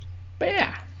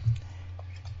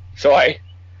So I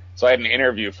had an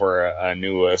interview for a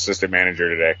new assistant manager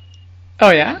today. Oh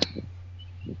yeah.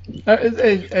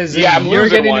 I'm you're losing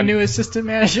getting one. a new assistant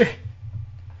manager.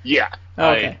 Yeah.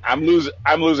 Okay. I'm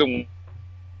losing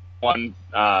one.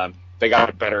 They got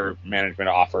a better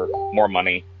management offer, more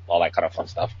money, all that kind of fun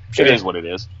stuff. Sure. It is what it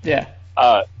is. Yeah.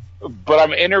 But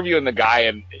I'm interviewing the guy,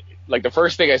 and like the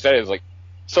first thing I said is like,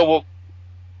 so well,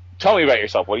 tell me about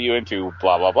yourself. What are you into?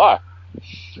 Blah blah blah.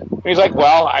 And he's like,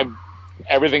 well, I'm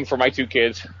everything for my two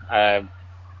kids. I'm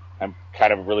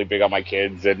kind of really big on my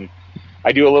kids, and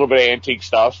I do a little bit of antique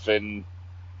stuff. And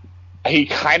he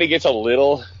kind of gets a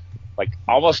little like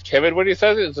almost timid when he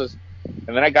says it.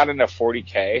 And then I got into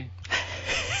 40K,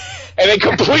 and it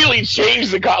completely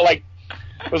changed the like.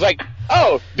 It was like,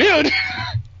 oh, dude.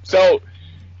 So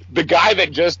the guy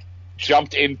that just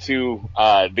jumped into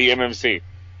the MMC.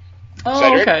 Oh,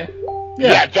 Cedric? okay.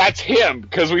 Yeah, that's him,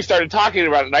 because we started talking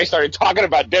about it, and I started talking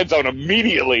about Dead Zone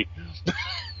immediately. And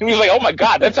he was like, oh my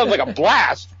god, that sounds like a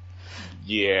blast.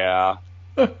 Yeah.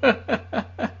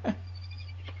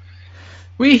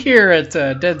 We here at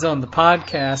Dead Zone, the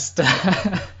podcast,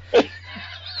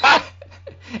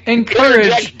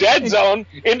 encourage Dead Zone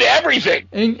into everything.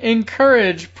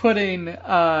 Encourage putting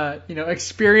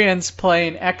experience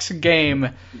playing X game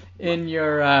in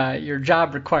your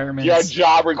job requirements. Your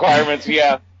job requirements,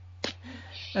 yeah.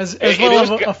 As well as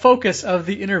a focus of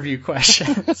the interview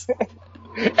questions.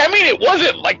 I mean, it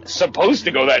wasn't like supposed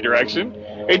to go that direction.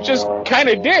 It just kind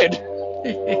of did.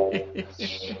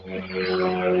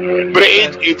 But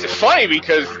it's funny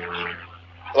because,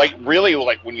 like, really,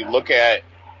 like when you look at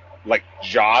like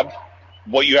job,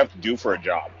 what you have to do for a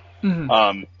job,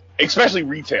 especially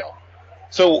retail.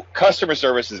 So customer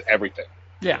service is everything.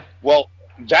 Yeah. Well,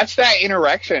 that's that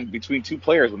interaction between two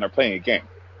players when they're playing a game.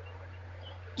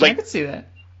 Like, I can see that.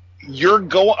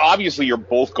 Obviously, you're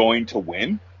both going to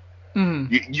win.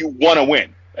 You want to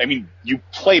win. I mean, you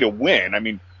play to win. I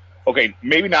mean, okay,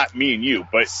 maybe not me and you,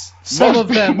 but some of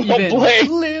them even play,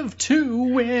 live to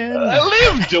win.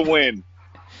 Live to win.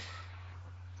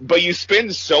 But you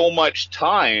spend so much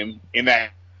time in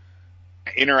that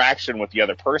interaction with the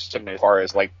other person, as far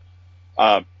as like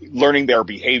learning their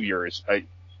behaviors,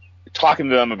 talking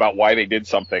to them about why they did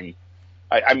something.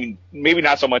 I mean, maybe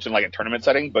not so much in like a tournament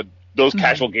setting, but those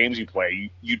casual games you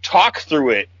play, you talk through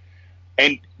it,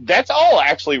 and that's all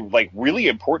actually like really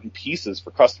important pieces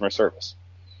for customer service.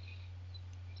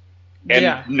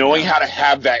 And knowing how to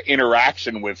have that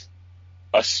interaction with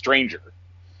a stranger,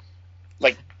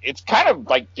 like it's kind of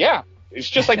like it's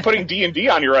just like putting D&D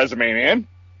on your resume, man.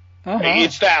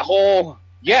 It's that whole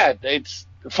it's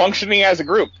functioning as a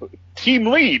group, team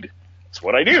lead. That's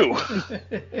what I do.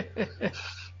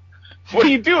 What do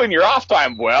you do in your off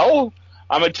time? Well,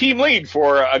 I'm a team lead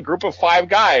for a group of 5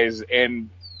 guys, and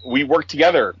we work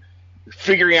together,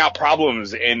 figuring out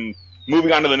problems and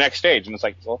moving on to the next stage. And it's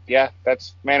like, well, yeah,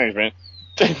 that's management.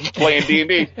 Playing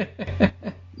D&D.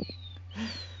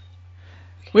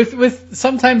 With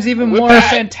sometimes even more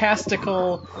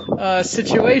fantastical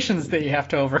situations that you have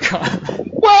to overcome.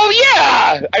 Well,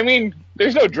 yeah. I mean,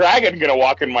 there's no dragon going to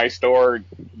walk in my store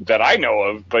that I know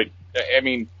of, but, I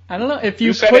mean... I don't know if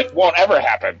you said it won't ever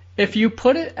happen. If you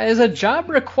put it as a job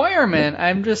requirement,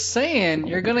 I'm just saying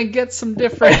you're gonna get some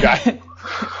different. Okay.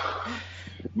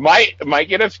 might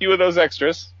get a few of those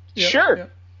extras, sure.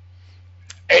 Yep.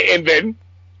 And then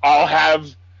I'll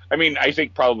have. I mean, I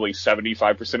think probably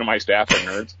 75% of my staff are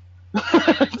nerds.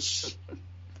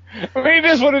 I mean, it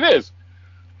is what it is.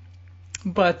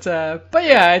 But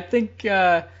yeah, I think.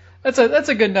 That's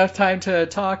a good enough time to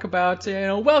talk about,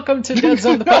 welcome to Dead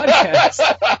Zone, the podcast.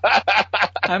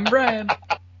 I'm Brian.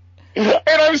 And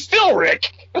I'm still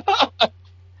Rick.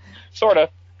 Sorta.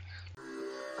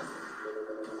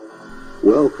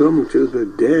 Welcome to the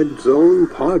Dead Zone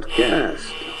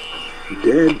podcast.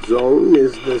 Dead Zone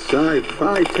is the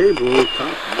sci-fi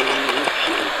tabletop.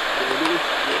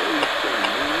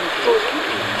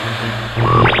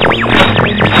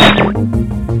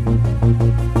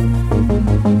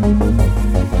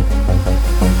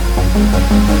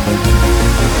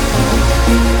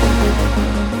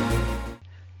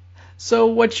 So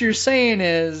what you're saying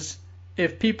is,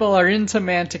 if people are into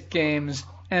Mantic games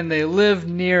and they live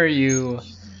near you,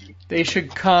 they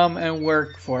should come and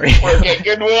work for you. Work at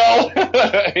Goodwill.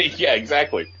 Yeah,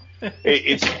 exactly.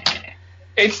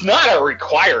 It's not a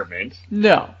requirement.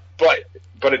 No. But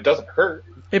it doesn't hurt.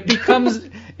 It becomes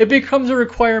a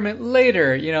requirement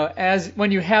later, as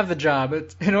when you have the job.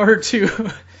 In order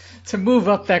to move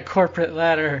up that corporate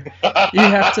ladder,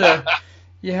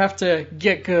 you have to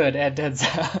get good at Dead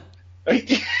Zone.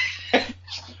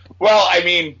 Well, I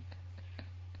mean,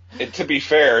 to be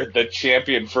fair, the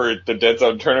champion for the Dead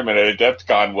Zone tournament at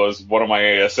AdeptCon was one of my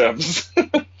ASMs.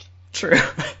 True.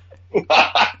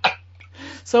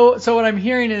 So what I'm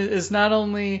hearing is not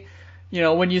only,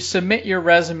 when you submit your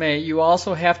resume, you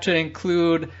also have to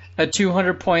include a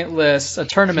 200-point list, a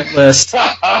tournament list,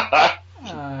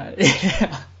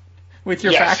 with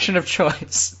your faction of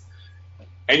choice.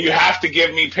 And you have to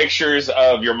give me pictures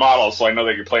of your models so I know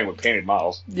that you're playing with painted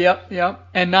models. Yep.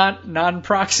 And not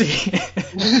non-proxy.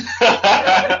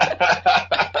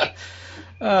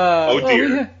 Oh, dear.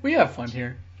 Well, we have fun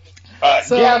here.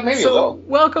 Maybe a little.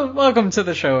 Welcome to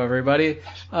the show, everybody.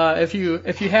 If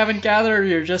you haven't gathered, or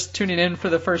you're just tuning in for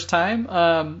the first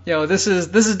time, this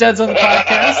is Dead Zone the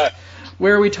podcast,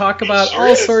 where we talk about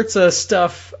all sorts of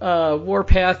stuff,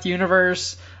 Warpath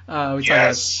universe. We talk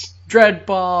about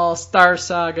Dreadball, Star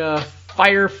Saga,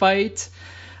 Firefight,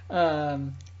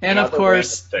 and of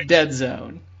course Dead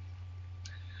Zone.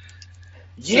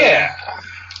 Yeah.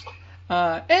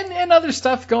 And other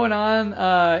stuff going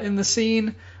on in the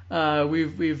scene.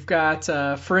 We've got,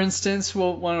 for instance,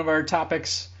 one of our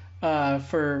topics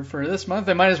for this month.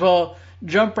 I might as well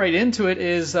jump right into it.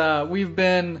 Is we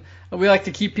like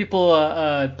to keep people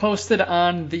posted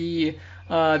on the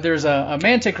there's a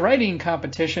Mantic writing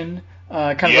competition,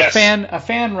 kind of a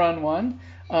fan run one.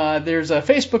 There's a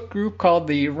Facebook group called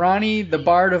the Ronnie the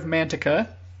Bard of Mantica.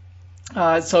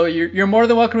 So you're more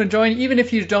than welcome to join, even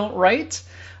if you don't write,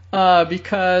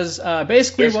 because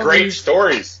basically there's great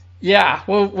stories. Yeah,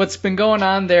 well, what's been going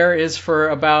on there is for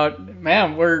about,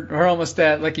 we're almost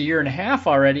at like a year and a half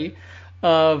already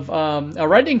of a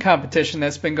writing competition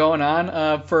that's been going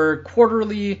on for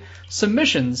quarterly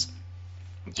submissions.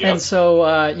 Yep. And so,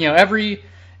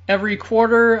 every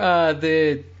quarter,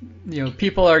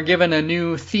 people are given a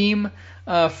new theme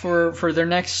for their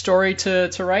next story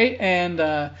to write, and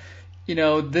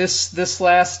this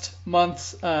last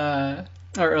month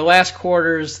or last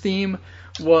quarter's theme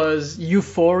was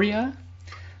Euphoria,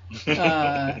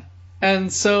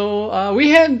 and so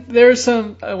there's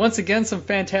some once again some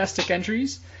fantastic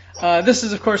entries. This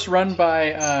is of course run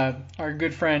by our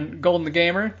good friend Golden the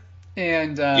Gamer,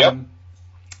 and so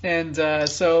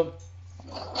some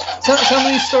of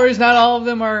these stories, not all of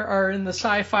them are in the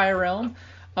sci-fi realm,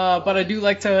 but I do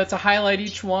like to highlight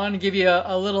each one, give you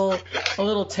a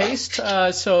little taste,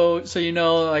 so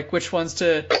like which ones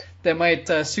that might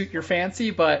suit your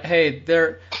fancy. But hey,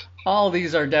 all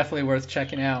these are definitely worth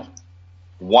checking out.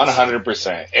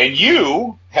 100%. And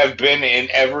you have been in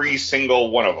every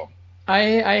single one of them.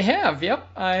 I have, yep.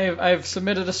 I've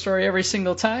submitted a story every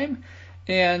single time,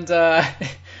 and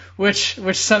which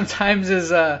sometimes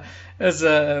is a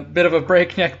bit of a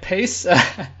breakneck pace,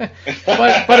 but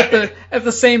at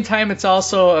the same time, it's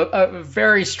also a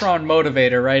very strong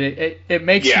motivator, right? It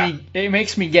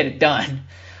makes me get it done.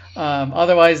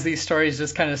 Otherwise, these stories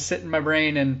just kind of sit in my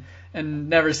brain and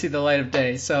never see the light of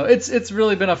day. So it's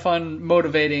really been a fun,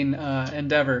 motivating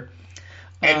endeavor.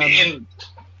 And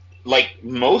like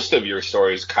most of your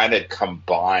stories kind of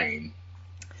combine.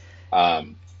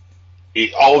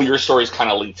 All your stories kind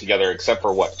of link together, except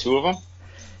for what, 2 of them?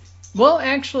 Well,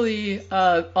 actually,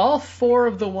 all 4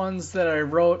 of the ones that I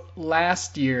wrote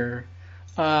last year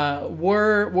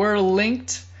were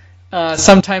linked.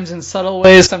 Sometimes in subtle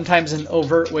ways, sometimes in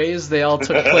overt ways. They all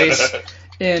took place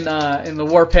in the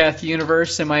Warpath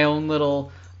universe, in my own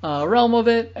little realm of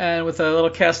it, and with a little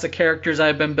cast of characters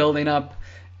I've been building up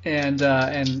and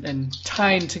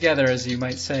tying together, as you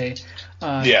might say.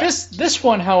 This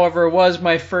one, however, was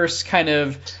my first kind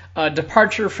of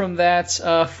departure from that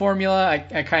formula.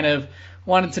 I kind of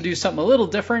wanted to do something a little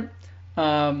different,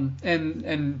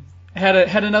 and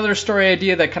had another story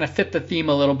idea that kind of fit the theme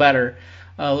a little better.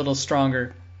 A little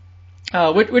stronger,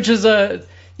 which is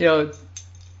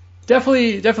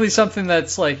definitely something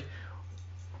that's like,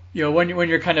 when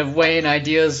you're kind of weighing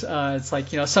ideas, it's like,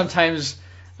 sometimes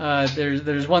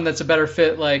there's one that's a better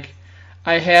fit. Like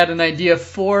I had an idea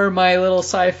for my little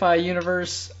sci-fi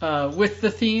universe with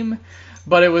the theme,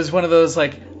 but it was one of those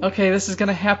like, okay, this is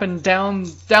gonna happen down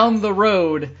the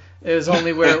road is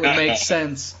only where it would make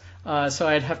sense. So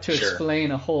I'd have to explain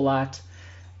a whole lot.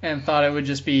 And thought it would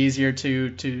just be easier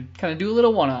to kind of do a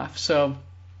little one-off. So,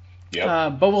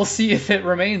 but we'll see if it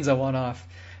remains a one-off,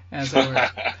 as it were.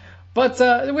 But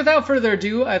without further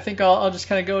ado, I think I'll just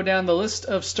kind of go down the list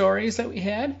of stories that we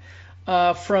had.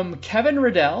 From Kevin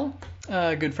Riddell,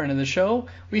 a good friend of the show,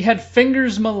 we had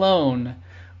Fingers Malone,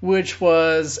 which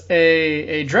was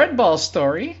a Dreadball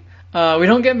story. We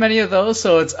don't get many of those,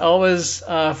 so it's always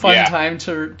a fun time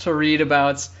to read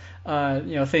about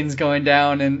things going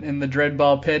down in the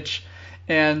Dreadball pitch,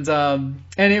 and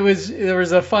there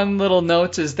was a fun little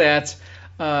note is that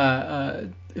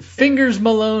Fingers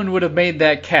Malone would have made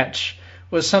that catch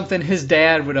was something his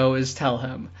dad would always tell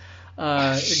him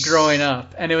growing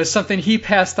up, and it was something he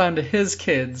passed on to his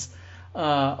kids.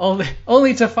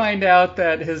 Only to find out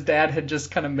that his dad had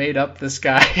just kind of made up this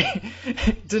guy.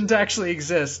 Didn't actually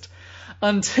exist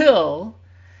until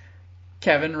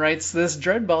Kevin writes this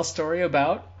Dreadball story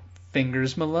about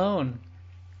Fingers Malone.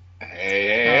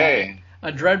 Hey.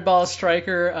 A Dreadball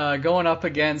striker going up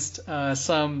against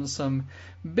some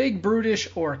big brutish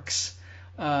orcs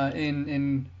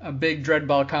in a big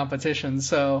Dreadball competition.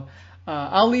 So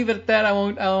I'll leave it at that. I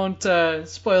won't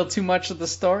spoil too much of the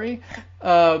story,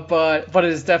 but it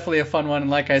is definitely a fun one.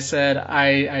 And like I said,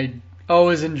 I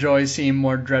always enjoy seeing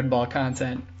more Dreadball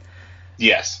content.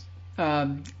 Yes.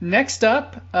 Next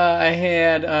up, I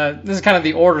had this is kind of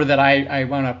the order that I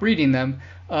wound up reading them.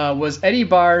 Was Eddie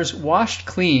Barr's Washed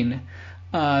Clean.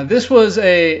 This was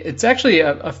it's actually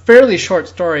a fairly short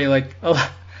story. Like a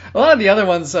lot of the other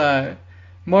ones,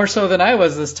 more so than I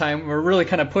was this time, were really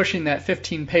kind of pushing that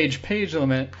 15-page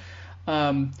limit.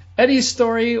 Eddie's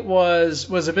story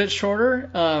was a bit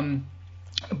shorter,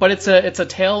 but it's a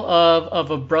tale of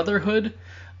a Brotherhood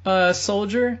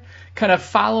soldier, kind of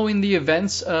following the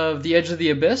events of The Edge of the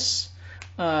Abyss.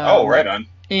 Right on.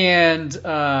 And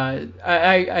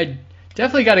I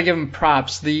definitely got to give him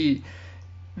props. The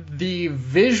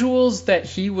visuals that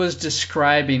he was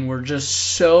describing were just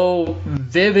so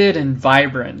vivid and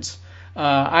vibrant.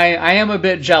 I am a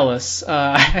bit jealous. In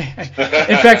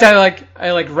fact,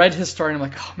 I read his story and I'm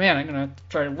like, oh man, I'm gonna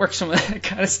try to work some of that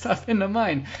kind of stuff into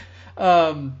mine.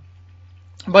 But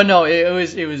no, it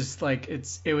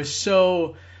was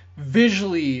so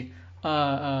visually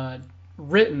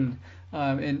written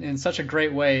in such a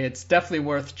great way. It's definitely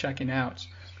worth checking out.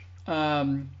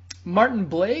 Martin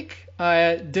Blake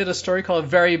did a story called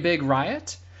Very Big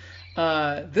Riot.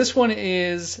 This one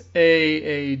is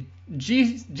a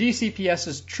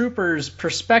GCPS's troopers'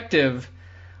 perspective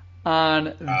on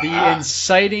the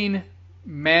inciting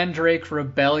Mandrake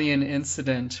Rebellion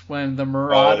incident when the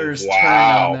Marauders turned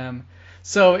on them.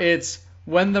 So it's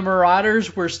when the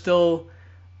Marauders were still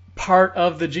part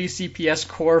of the GCPS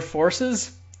core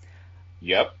forces.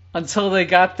 Yep. Until they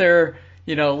got their,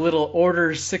 little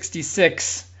Order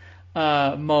 66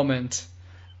 moment.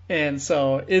 And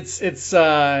so it's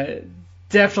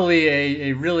definitely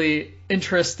a really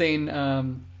interesting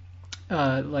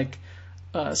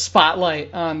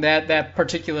spotlight on that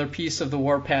particular piece of the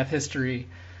Warpath history.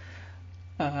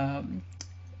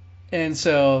 And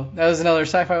so that was another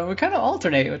sci-fi one. We kind of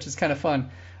alternate, which is kind of fun,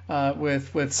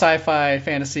 with sci-fi,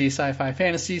 fantasy, sci-fi,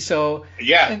 fantasy. So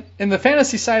yeah, in the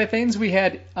fantasy side of things, we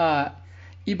had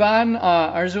Iban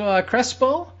Arzua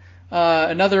Crespo,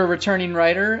 another returning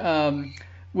writer,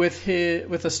 with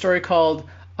a story called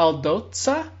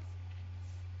Aldotza,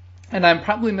 and I'm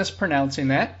probably mispronouncing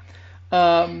that.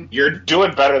 You're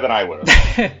doing better than I would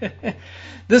have.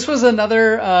 This was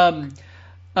another,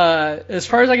 as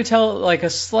far as I can tell, like a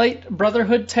slight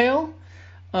Brotherhood tale.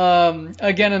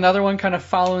 Again, another one kind of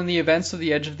following the events of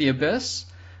The Edge of the Abyss,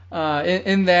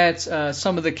 in that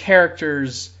some of the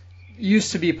characters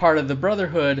used to be part of the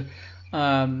Brotherhood.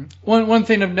 One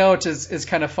thing of note is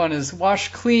kind of fun is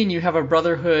Washed Clean. You have a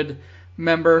Brotherhood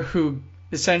member who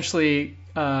essentially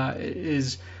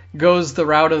goes the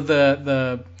route of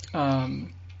the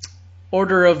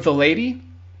Order of the Lady.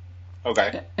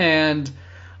 Okay. And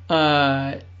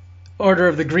Order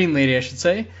of the Green Lady, I should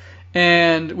say,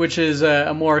 and which is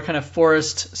a more kind of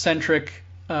forest-centric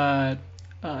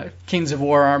Kings of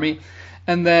War army.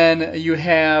 And then you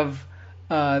have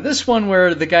this one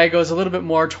where the guy goes a little bit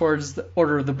more towards the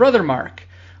Order of the Brother Mark,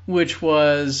 which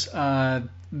was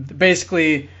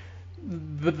basically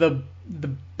the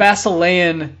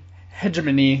Basilean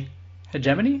hegemony.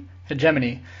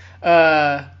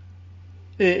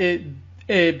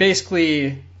 It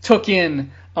basically took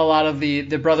in a lot of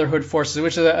the Brotherhood forces,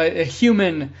 which is a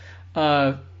human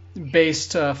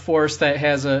based force that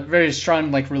has a very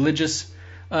strong religious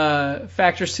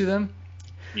factors to them.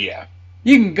 Yeah.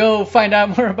 You can go find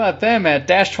out more about them at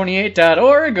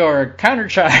dash28.org or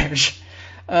Countercharge.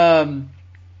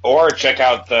 Or check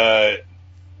out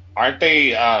aren't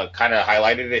they kind of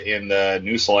highlighted in the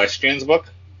new Celestians book?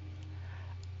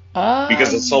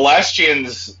 Because the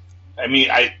Celestians,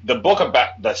 the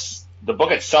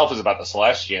book itself is about the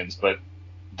Celestians, but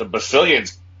the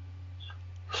Basilians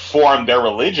formed their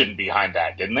religion behind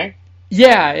that, didn't they?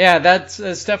 Yeah, that's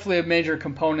definitely a major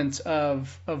component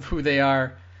of who they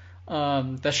are,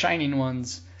 the Shining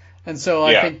Ones. And so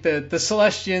I think the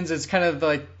Celestians is kind of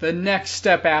like the next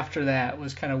step after that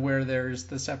was kind of where there's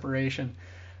the separation.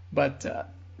 But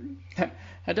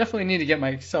I definitely need to get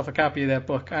myself a copy of that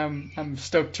book. I'm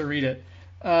stoked to read it.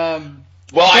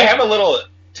 Well, I have a little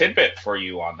tidbit for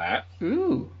you on that.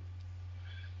 Ooh.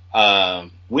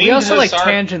 We also like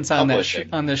tangents on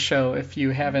on this show. If you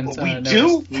haven't, we noticed.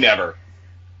 do never.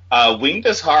 Winged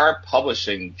Azhar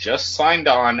Publishing just signed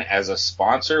on as a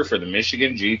sponsor for the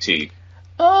Michigan GT.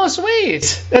 Oh,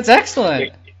 sweet! That's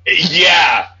excellent.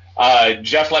 Yeah,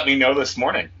 Jeff let me know this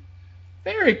morning.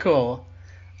 Very cool.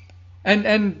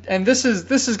 And this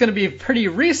is going to be pretty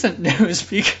recent news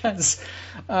because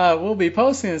we'll be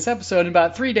posting this episode in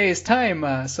about 3 days'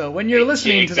 time. So when you're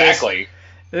listening to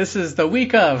this is the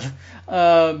week of.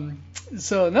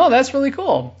 So no, that's really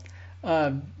cool.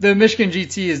 The Michigan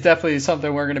GT is definitely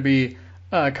something we're going to be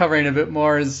covering a bit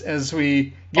more as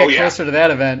we get closer to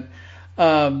that event.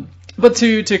 But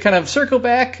to kind of circle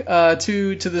back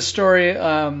to the story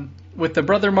with the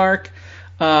Brother Mark,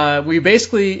 we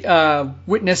basically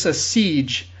witness a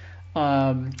siege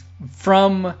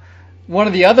from one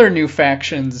of the other new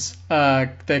factions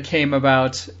that came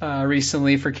about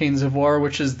recently for Kings of War,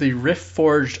 which is the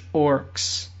Riftforged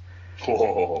Orcs.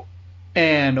 Whoa.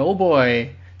 And oh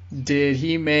boy, did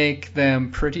he make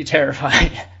them pretty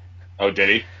terrifying. Oh, did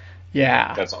he?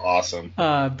 Yeah. That's awesome.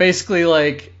 Basically,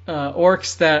 like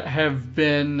orcs that have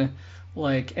been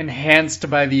like enhanced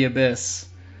by the abyss.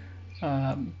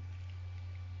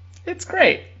 It's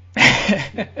great.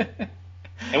 And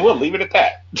we'll leave it at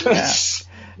that. Yeah.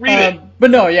 Read it.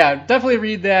 But no, yeah, definitely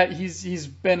read that. He's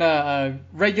been a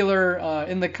regular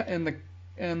in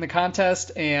the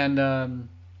contest, and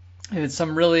it's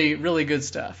some really, really good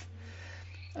stuff.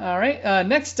 All right.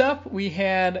 Next up, we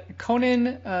had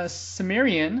Conan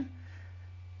Cimmerian.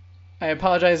 I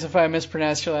apologize if I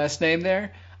mispronounced your last name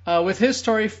there. With his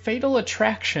story, Fatal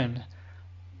Attraction.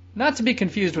 Not to be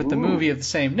confused with the movie of the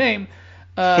same name.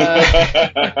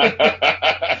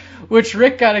 Which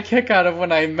Rick got a kick out of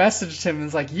when I messaged him and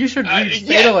was like, you should read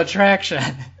Fatal Attraction.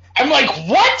 I'm like,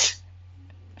 what?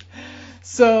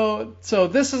 So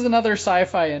this is another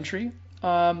sci-fi entry.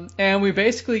 And we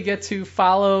basically get to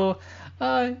follow,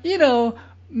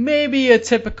 maybe a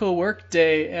typical work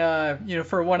day,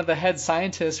 for one of the head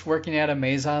scientists working at a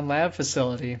Maison Lab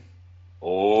facility.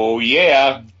 Oh,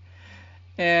 yeah.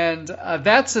 And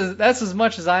that's as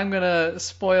much as I'm gonna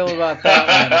spoil about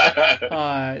that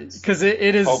one, because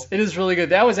it is really good.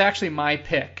 That was actually my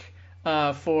pick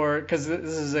because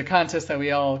this is a contest that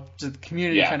the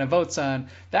community kind of votes on.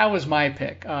 That was my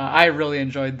pick. I really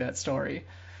enjoyed that story.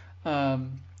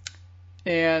 And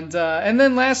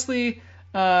then lastly,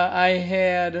 I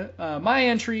had my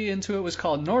entry into it was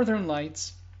called Northern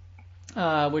Lights,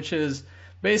 which is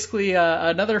basically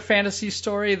another fantasy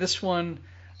story. This one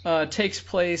takes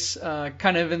place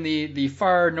kind of in the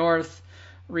far north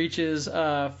reaches,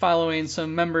 following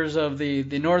some members of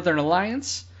the Northern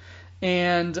Alliance,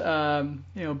 and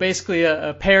basically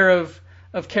a pair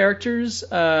of characters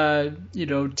take a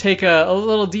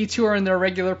little detour in their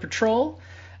regular patrol,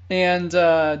 and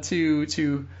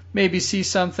to maybe see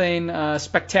something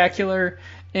spectacular,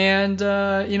 and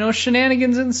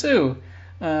shenanigans ensue.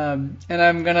 And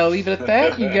I'm gonna leave it at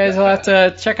that. You guys will have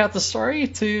to check out the story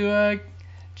to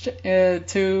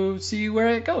see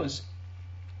where it goes.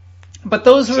 But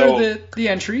those were the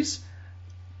entries,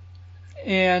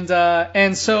 and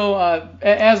so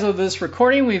as of this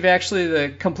recording, we've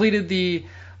actually completed the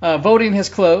voting has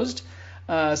closed.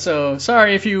 So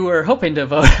sorry if you were hoping to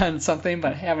vote on something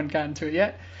but haven't gotten to it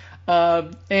yet.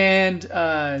 And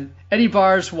Eddie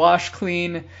Barr's Wash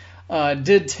Clean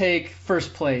did take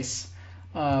first place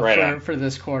for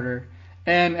this quarter.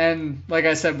 And like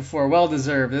I said before, well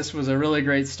deserved. This was a really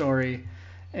great story,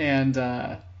 and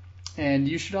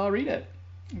you should all read it.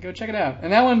 Go check it out.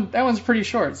 And that one's pretty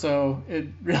short, so it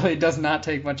really does not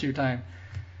take much of your time.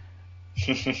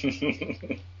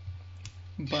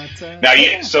 But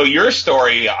now, so your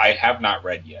story I have not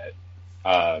read yet.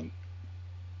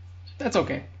 That's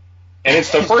okay. And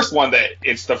it's the first one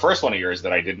of yours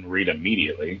that I didn't read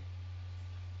immediately,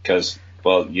 because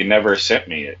you never sent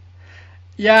me it.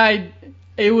 Yeah,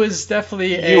 it was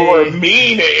definitely You were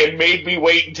mean and made me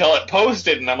wait until it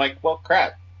posted, and I'm like, well,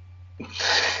 crap.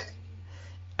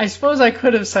 I suppose I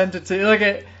could have sent it to you.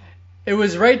 Like, it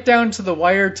was right down to the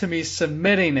wire to me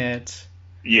submitting it.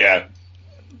 Yeah.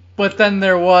 But then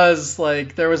there was a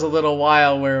little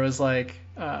while where it was like,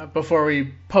 before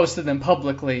we posted them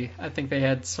publicly, I think they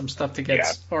had some stuff to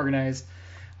get organized.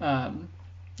 I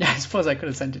suppose I could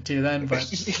have sent it to you then, but...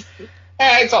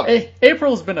 It's all good.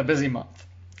 April's been a busy month.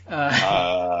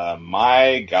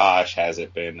 My gosh, has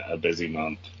it been a busy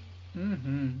month.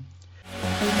 Mm-hmm.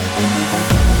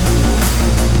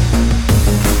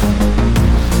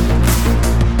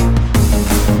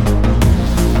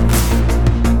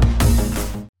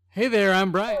 Hey there,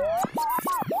 I'm Brian.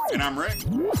 And I'm Rick.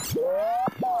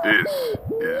 This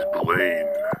is Blaine.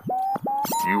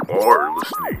 You are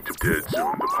listening to Dead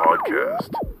Zone, the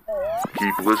podcast.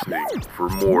 Keep listening for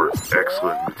more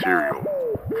excellent material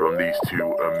from these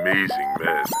two amazing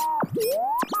men.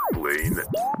 Blaine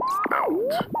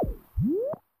out.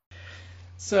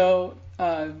 So,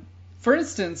 for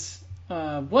instance,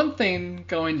 one thing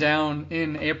going down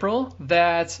in April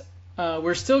that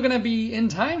we're still going to be in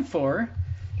time for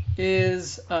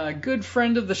is a good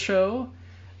friend of the show,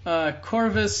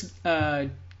 Corvus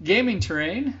Gaming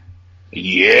Terrain.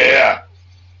 Yeah.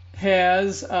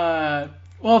 Has,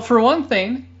 well, for one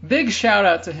thing, big shout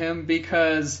out to him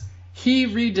because he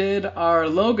redid our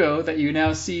logo that you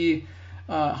now see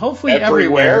hopefully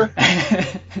everywhere.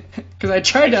 Because I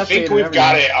tried to update it. I think we've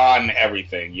got it on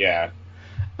everything, yeah.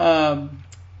 But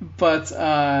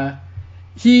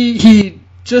he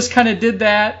just kind of did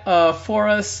that for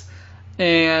us,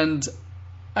 and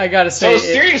I gotta say, so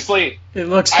seriously, it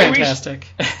looks fantastic.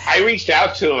 I reached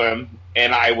out to him,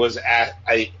 and I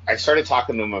started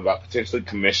talking to him about potentially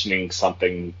commissioning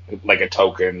something like a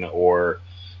token or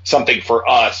something for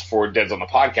us for Deads on the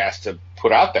Podcast to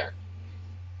put out there.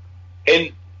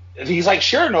 And he's like,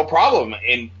 sure, no problem.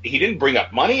 And he didn't bring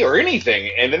up money or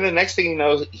anything. And then the next thing he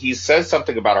knows, he says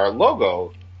something about our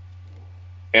logo.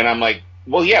 And I'm like,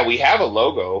 well, yeah, we have a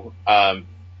logo,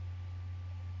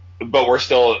 but we're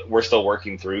still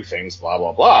working through things, blah,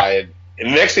 blah, blah. And the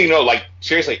next thing you know, like,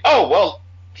 seriously, oh, well,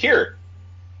 here,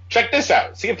 check this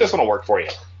out. See if this one will work for you.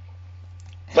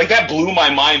 Like, that blew my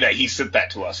mind that he sent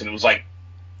that to us. And it was like,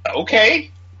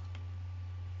 okay.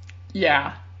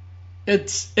 Yeah.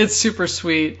 It's super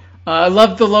sweet. I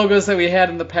love the logos that we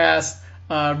had in the past.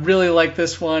 Really like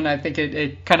this one. I think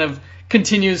it kind of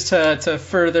continues to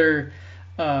further,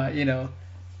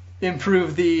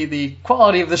 improve the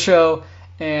quality of the show,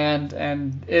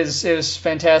 and is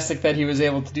fantastic that he was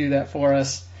able to do that for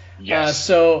us. Yes.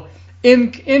 So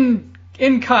in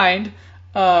kind,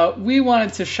 we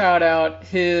wanted to shout out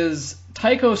his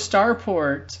Tycho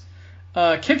Starport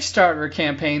Kickstarter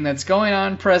campaign that's going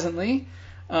on presently.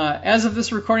 As of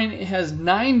this recording, it has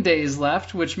 9 days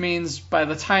left, which means by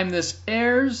the time this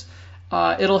airs,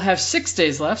 it'll have 6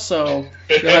 days left, so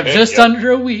you'll have just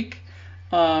under a week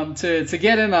to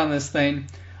get in on this thing.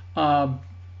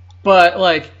 But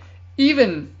like,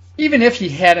 even if he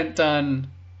hadn't done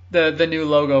the new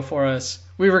logo for us,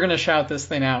 we were gonna shout this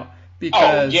thing out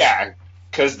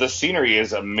because the scenery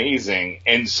is amazing,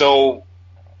 and so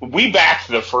we backed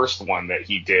the first one that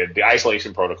he did, the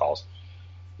Isolation Protocols.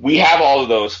 We have all of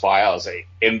those files,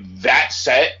 and that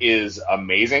set is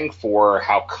amazing for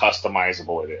how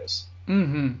customizable it is.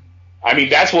 Mm-hmm. I mean,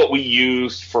 that's what we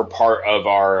used for part of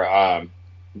our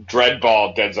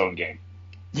Dreadball Dead Zone game.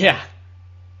 Yeah.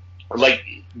 Like,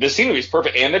 the scenery is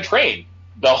perfect, and the train.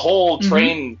 The whole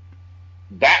train,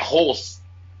 that whole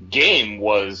game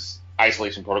was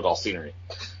Isolation Protocol scenery.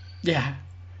 Yeah.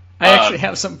 I actually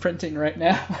have some printing right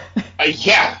now.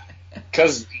 Yeah,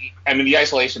 because, I mean, the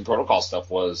Isolation Protocol stuff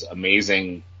was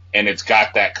amazing, and it's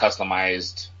got that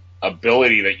customized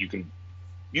ability that you can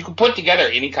put together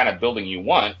any kind of building you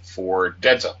want for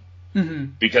Dead Zone. Mm-hmm.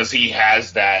 Because he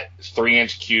has that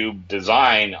 3-inch cube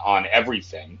design on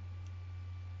everything.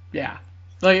 Yeah.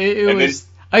 Like, it was...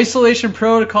 Isolation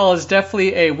Protocol is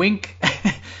definitely a wink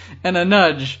and a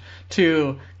nudge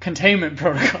to Containment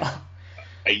Protocol.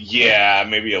 Yeah,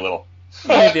 maybe a little.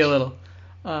 Maybe a little.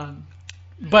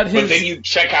 But then you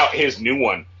check out his new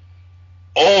one.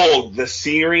 Oh, the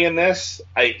scenery in this.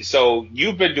 So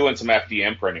you've been doing some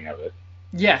FDM printing of it.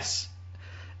 Yes.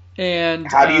 And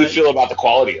how do you feel about the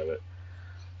quality of it?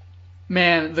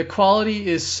 Man, the quality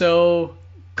is so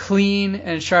clean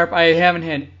and sharp. I haven't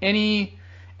had any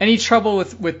trouble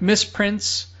with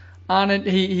misprints on it.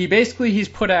 He's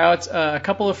put out a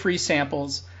couple of free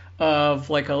samples of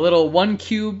like a little 1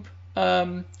 cube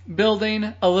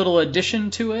building, a little addition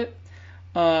to it,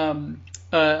 a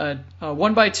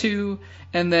 1x2,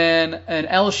 and then an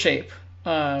L shape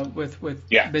with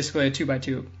basically a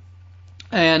 2x2.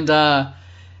 And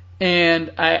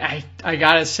I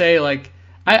gotta say, like,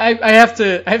 I have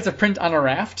to print on a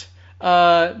raft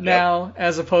now,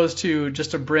 as opposed to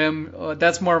just a brim.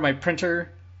 That's more of my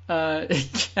printer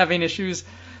having issues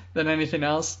than anything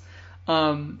else.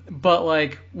 But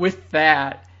like with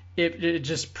that, it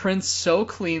just prints so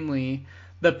cleanly.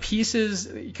 The pieces,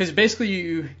 because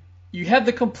basically you have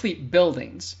the complete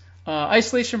buildings.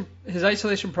 His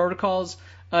isolation protocols,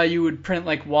 you would print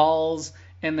like walls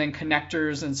and then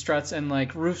connectors and struts and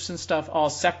like roofs and stuff all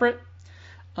separate.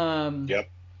 Yep.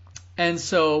 And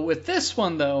so with this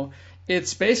one though,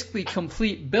 it's basically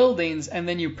complete buildings, and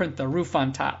then you print the roof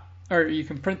on top, or you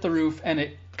can print the roof and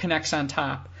it connects on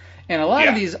top. and a lot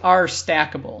of Yeah. these are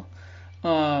stackable.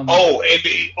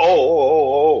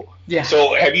 Yeah.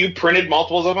 So have you printed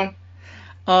multiples of them?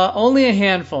 Only a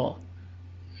handful.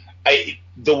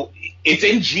 It's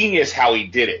ingenious how he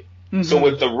did it. Mm-hmm. So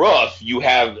with the roof, you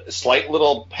have slight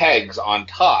little pegs on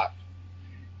top,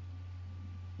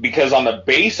 because on the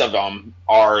base of them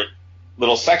are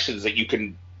little sections that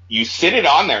you sit it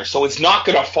on there, so it's not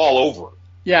going to fall over.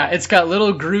 Yeah, it's got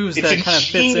little grooves It's that kind of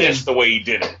fits ingenious in. the way he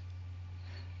did it.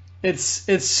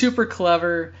 It's super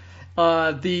clever.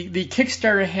 The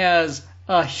Kickstarter has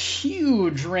a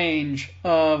huge range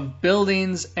of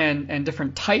buildings and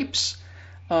different types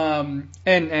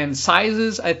and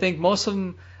sizes. I think most of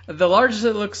them, the largest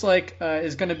it looks like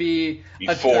is going to be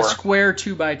a square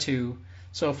 2x2,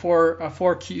 so a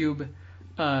 4 cube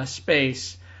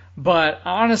space. But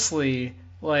honestly,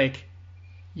 like,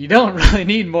 you don't really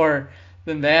need more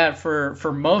than that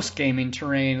for most gaming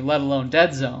terrain, let alone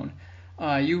Dead Zone.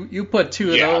 You put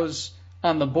two of those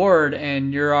on the board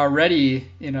and you're already,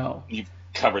 You've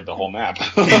covered the whole map.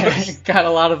 got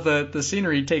a lot of the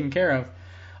scenery taken care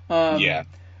of. Yeah.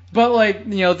 But like,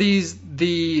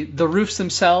 the roofs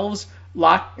themselves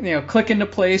click into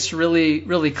place really,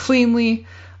 really cleanly.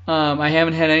 I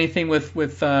haven't had anything with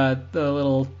the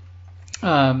little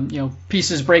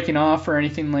pieces breaking off or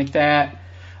anything like that.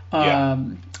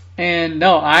 And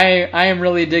no, I am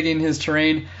really digging his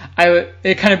terrain.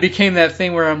 It kind of became that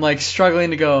thing where I'm like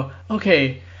struggling to go,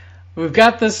 okay, we've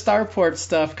got this Starport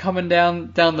stuff coming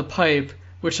down the pipe,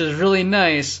 which is really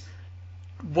nice.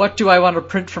 What do I want to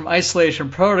print from Isolation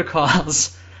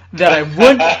Protocols that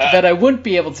I wouldn't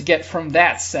be able to get from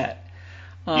that set?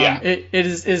 It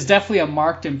is definitely a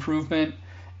marked improvement,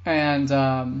 and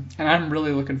I'm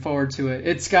really looking forward to it.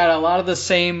 It's got a lot of the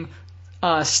same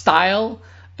style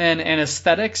and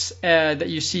aesthetics that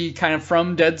you see kind of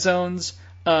from Dead Zone's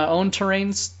own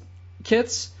terrain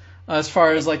kits, as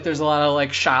far as like there's a lot of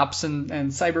like shops and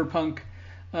cyberpunk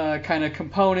kind of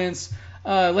components.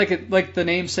 Like the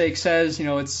namesake says,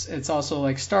 it's also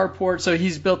like Starport. So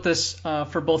he's built this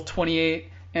for both 28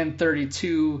 and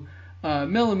 32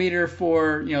 millimeter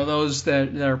for those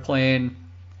that are playing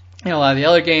a lot of the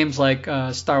other games like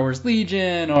Star Wars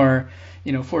Legion or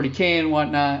 40K and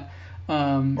whatnot.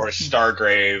 Or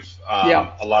Stargrave.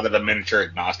 A lot of the miniature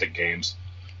agnostic games.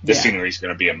 The scenery is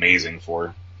going to be amazing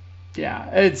for. Yeah,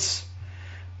 it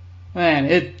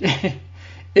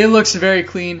looks very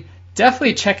clean.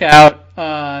 Definitely check out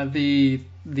the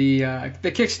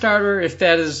Kickstarter if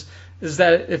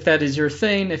that is your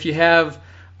thing. If you have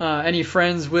any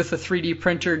friends with a 3D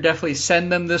printer, definitely send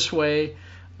them this way.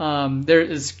 There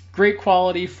is great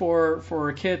quality for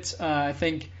a kit. I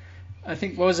think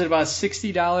what was it, about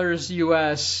 $60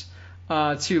 US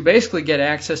to basically get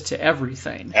access to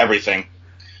everything. Everything.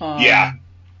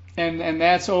 And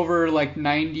that's over like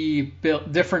 90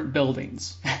 different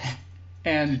buildings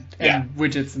and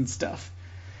widgets and stuff.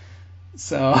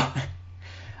 So,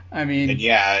 I mean.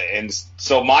 And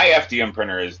so my FDM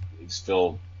printer is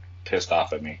still pissed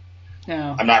off at me.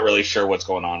 Yeah. I'm not really sure what's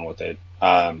going on with it.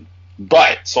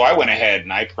 But so I went ahead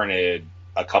and I printed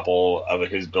a couple of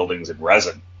his buildings in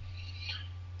resin.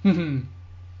 Mm-hmm.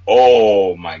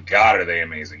 Oh my God, are they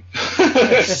amazing?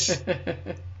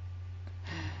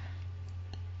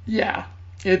 Yeah,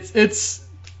 it's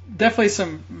definitely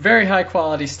some very high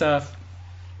quality stuff,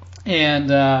 and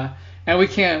we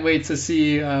can't wait to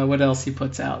see what else he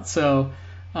puts out. So,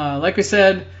 like we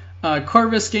said,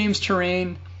 Corvus Games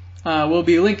Terrain. We'll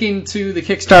be linking to the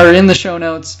Kickstarter in the show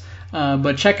notes,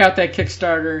 but check out that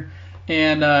Kickstarter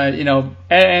and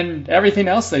and everything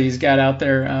else that he's got out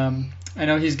there. I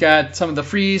know he's got some of the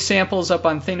free samples up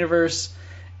on Thingiverse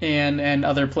and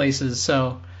other places.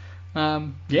 So,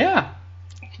 Yeah,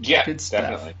 good stuff.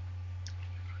 Definitely.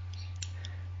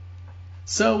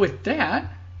 So with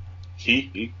that,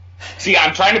 See,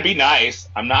 I'm trying to be nice.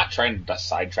 I'm not trying to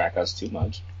sidetrack us too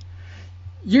much.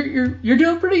 you're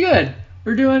doing pretty good.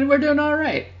 We're doing all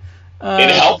right.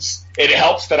 It helps. It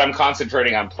helps that I'm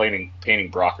concentrating on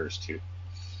painting Brockers too.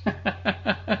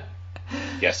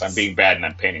 Yes, I'm being bad and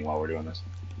I'm painting while we're doing this.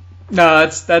 No,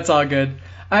 that's all good.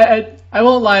 I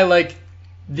won't lie. Like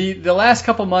the last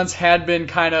couple months had been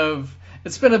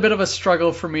it's been a bit of a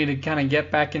struggle for me to kind of get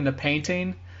back into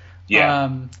painting.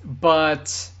 Yeah.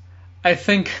 But I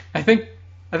think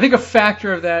a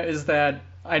factor of that is that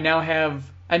I now have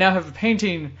a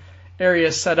painting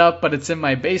area set up, but it's in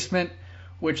my basement,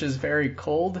 which is very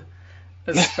cold,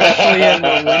 especially in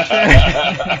the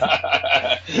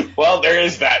winter. Well, there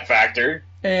is that factor.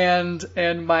 And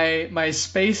my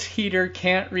space heater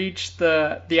can't reach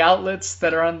the outlets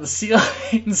that are on the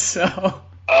ceiling, so.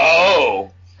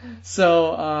 Oh.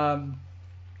 So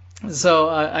So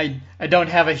I don't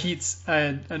have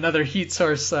another heat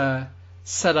source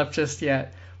set up just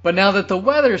yet. But now that the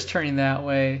weather's turning that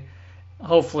way,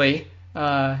 hopefully,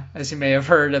 as you may have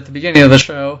heard at the beginning of the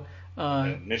show,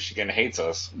 Michigan hates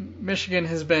us. Michigan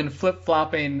has been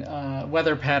flip-flopping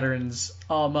weather patterns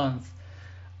all month.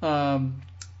 But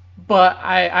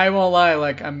I won't lie,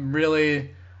 like I'm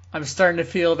starting to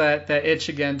feel that itch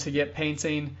again to get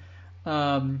painting.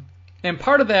 And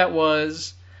part of that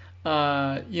was,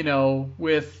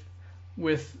 with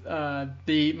one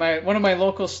of my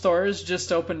local stores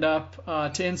just opened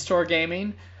up to in-store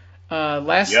gaming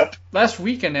last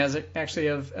weekend, as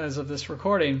of this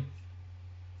recording,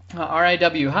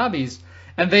 RIW Hobbies,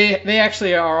 and they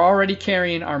actually are already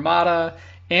carrying Armada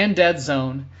and Dead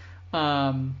Zone,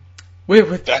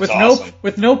 with awesome.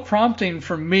 no prompting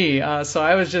from me, so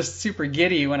I was just super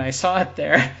giddy when I saw it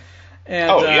there,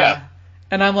 and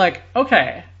and I'm like,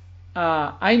 okay.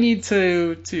 I need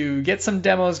to get some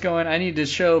demos going. I need to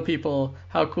show people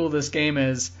how cool this game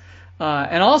is,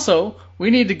 and also we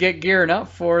need to get gearing up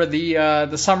for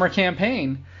the summer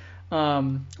campaign,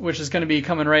 which is going to be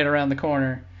coming right around the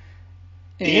corner.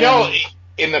 And,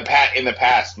 in the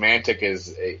past, Mantic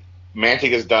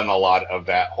has done a lot of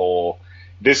that whole.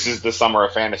 This is the summer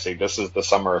of fantasy. This is the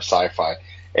summer of sci-fi,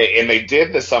 and they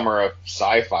did the summer of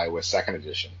sci-fi with second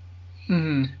edition.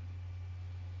 Mm-hmm.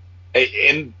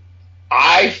 And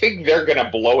I think they're going to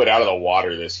blow it out of the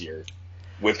water this year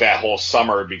with that whole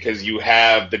summer because you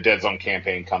have the Dead Zone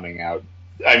campaign coming out.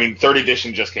 I mean, 3rd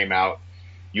edition just came out.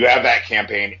 You have that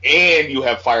campaign, and you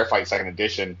have Firefight 2nd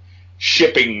edition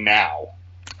shipping now.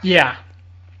 Yeah.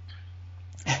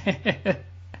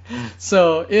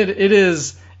 So it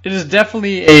is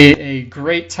definitely a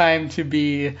great time to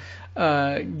be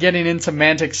getting into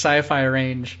Mantic sci-fi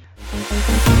range.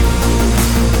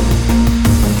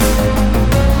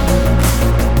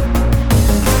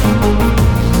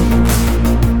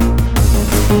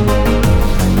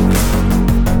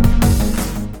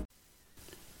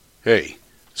 Hey,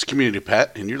 it's Community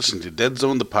Pat, and you're listening to Dead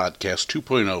Zone, the podcast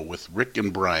 2.0 with Rick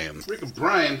and Brian. Rick and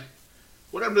Brian?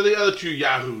 What happened to the other two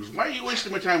yahoos? Why are you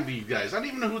wasting my time with these guys? I don't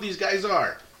even know who these guys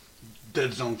are.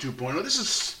 Dead Zone 2.0. This is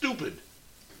stupid.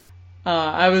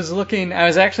 I was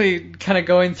actually kind of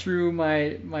going through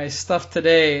my stuff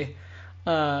today,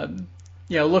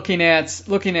 looking at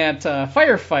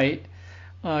Firefight,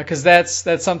 because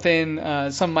that's something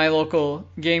some of my local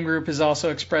game group has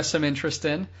also expressed some interest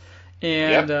in.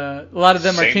 And a lot of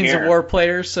them are Kings of War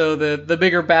players, so the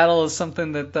bigger battle is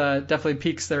something that definitely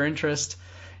piques their interest.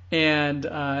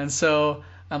 And so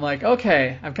I'm like,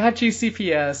 okay, I've got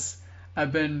GCPS.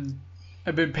 I've been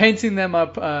painting them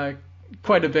up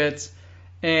quite a bit,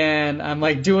 and I'm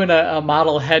like doing a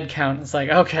model head count. It's like,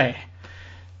 okay,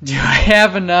 do I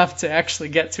have enough to actually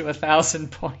get to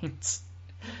 1,000 points?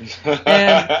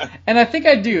 and I think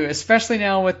I do, especially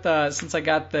now with since I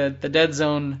got the Dead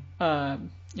Zone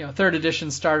 3rd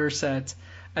edition starter set.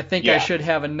 I think I should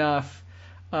have enough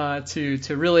to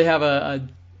really have a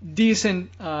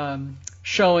decent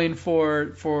showing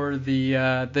for the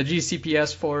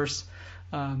GCPS force.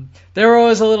 They're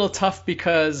always a little tough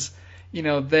because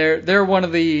they're one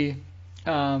of the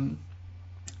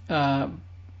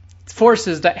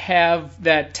forces that have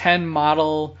that 10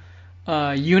 model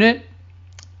unit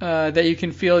that you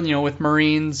can field, with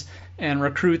Marines and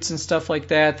recruits and stuff like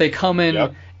that. They come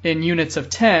in units of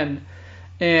 10,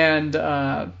 and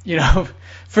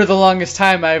for the longest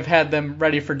time I've had them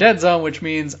ready for Dead Zone, which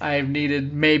means I've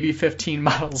needed maybe 15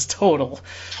 models total.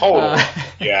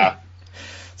 Yeah.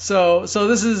 So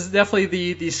this is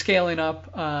definitely the scaling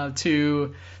up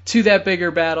to that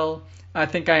bigger battle. I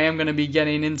think I am going to be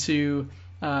getting into.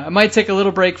 I might take a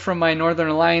little break from my Northern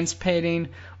Alliance painting,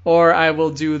 or I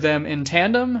will do them in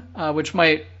tandem, which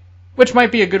might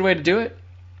be a good way to do it.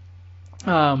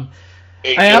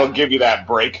 It'll give you that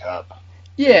breakup.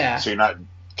 Yeah. So you're not,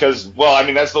 because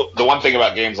that's the one thing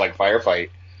about games like Firefight,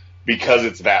 because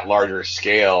it's that larger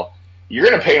scale. You're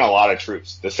going to paint a lot of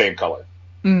troops the same color.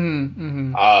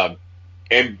 Mm-hmm. Mm-hmm.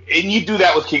 And you do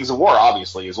that with Kings of War,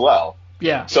 obviously, as well.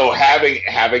 Yeah. So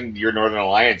having your Northern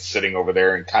Alliance sitting over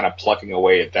there and kind of plucking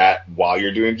away at that while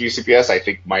you're doing GCPS, I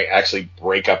think might actually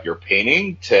break up your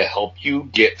painting to help you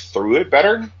get through it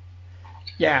better.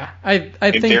 Yeah, I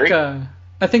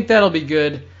think that'll be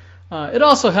good. It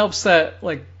also helps that,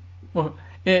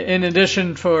 in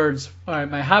addition towards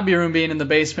my hobby room being in the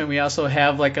basement, we also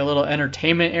have a little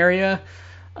entertainment area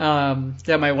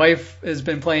that my wife has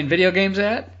been playing video games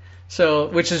at. So,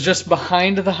 which is just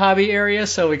behind the hobby area,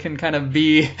 so we can kind of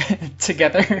be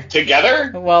together.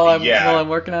 Together? while I'm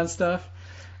working on stuff.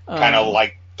 Kind of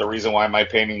like the reason why my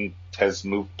painting has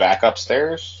moved back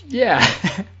upstairs. Yeah.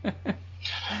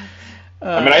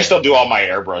 I mean, I still do all my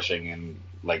airbrushing and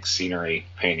like scenery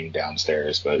painting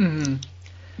downstairs, but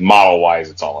model-wise,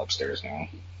 it's all upstairs now.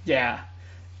 Yeah,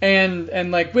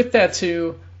 and like with that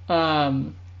too,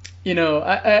 you know,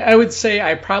 I would say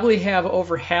I probably have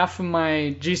over half of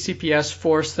my GCPS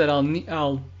force that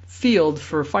I'll field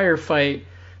for firefight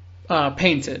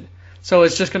painted. So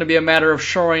it's just going to be a matter of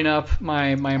shoring up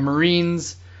my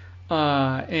Marines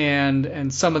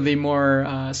and some of the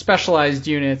more specialized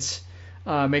units,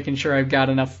 making sure I've got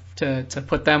enough to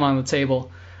put them on the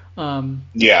table.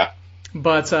 Yeah.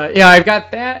 But yeah, I've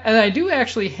got that, and I do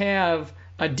actually have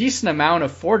a decent amount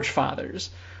of Forge Fathers.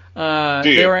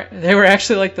 They were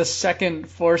actually like the second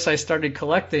force I started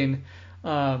collecting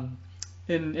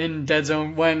in Dead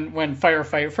Zone when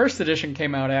Firefight First Edition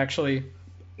came out. Actually,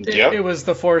 it was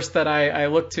the force that I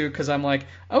looked to because I'm like,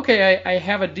 okay, I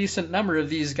have a decent number of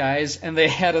these guys, and they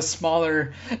had a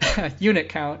smaller unit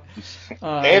count,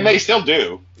 and they still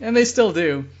do. And they still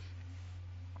do.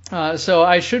 So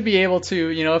I should be able to,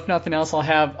 you know, if nothing else,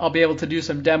 I'll be able to do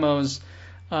some demos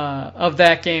of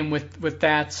that game with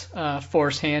that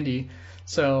force handy.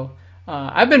 So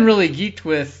I've been really geeked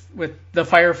with the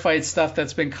firefight stuff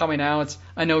that's been coming out.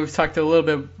 I know we've talked a little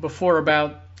bit before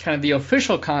about kind of the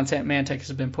official content Mantic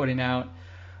has been putting out.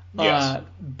 Yes.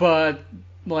 But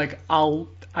like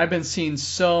I've been seeing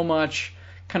so much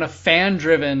kind of fan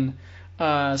driven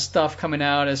stuff coming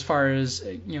out as far as,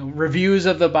 you know, reviews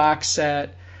of the box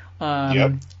set.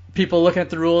 People looking at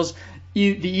the rules.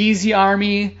 The Easy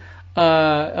Army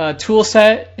tool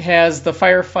set has the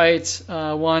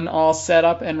firefight one all set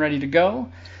up and ready to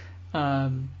go.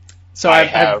 So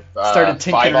I've started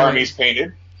tinkering. 5 armies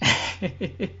painted.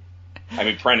 I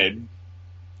mean printed.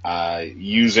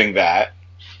 Using that,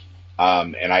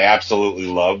 and I absolutely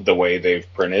love the way they've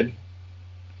printed.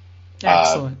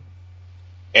 Excellent.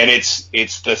 And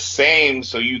it's the same,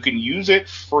 so you can use it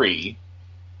free.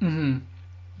 Mm-hmm.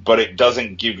 But it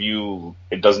doesn't do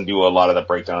a lot of the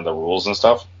breakdown of the rules and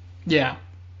stuff. Yeah.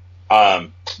 But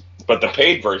the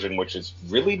paid version, which is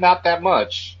really not that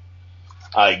much,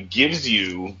 gives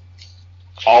you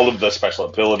all of the special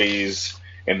abilities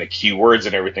and the keywords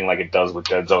and everything like it does with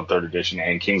Dead Zone 3rd Edition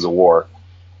and Kings of War,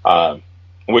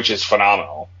 which is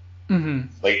phenomenal. Mm-hmm.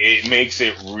 Like, it makes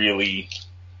it really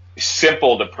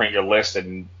simple to print your list,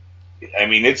 and I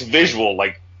mean, it's visual.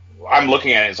 Like, I'm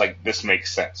looking at it, it's like, this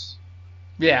makes sense.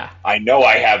 Yeah. I know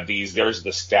I have these. There's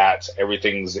the stats.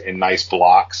 Everything's in nice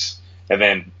blocks. And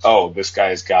then, oh, this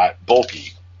guy's got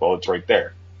bulky. Well, it's right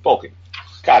there. Bulky.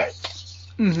 Got it.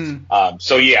 Mm-hmm.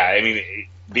 So, yeah, I mean,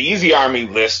 the Easy Army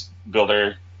list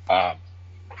builder,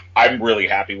 I'm really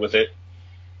happy with it.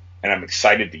 And I'm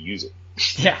excited to use it.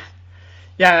 Yeah.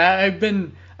 Yeah,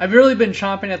 I've really been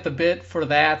chomping at the bit for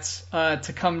that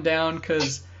to come down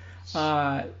because,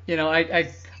 you know,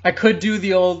 I could do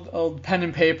the old pen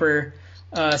and paper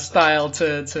style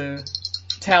to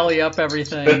tally up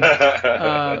everything,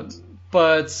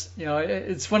 but you know,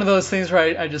 it's one of those things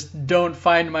where I just don't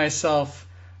find myself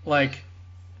like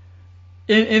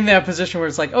in that position where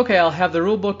it's like, okay, I'll have the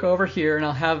rule book over here and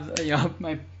I'll have, you know,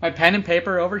 my pen and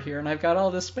paper over here and I've got all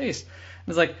this space. And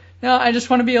it's like, no, I just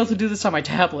want to be able to do this on my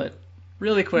tablet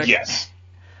really quick. Yes.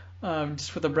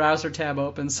 Just with the browser tab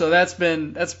open. So that's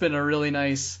been a really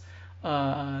nice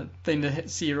thing to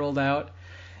see rolled out.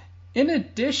 In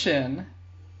addition,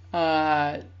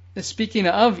 speaking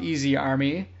of Easy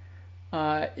Army,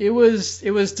 it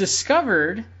was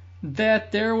discovered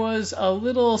that there was a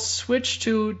little switch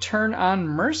to turn on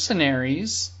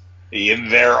mercenaries. Yeah,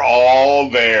 they're all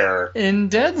there in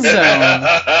Dead Zone.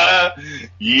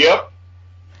 Yep.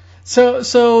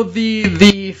 So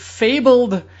the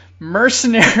fabled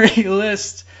mercenary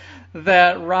list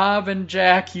that Rob and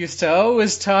Jack used to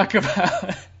always talk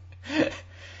about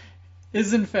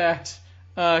is in fact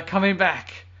coming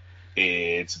back.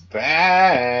 It's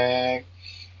back.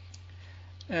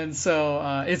 And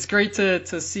so it's great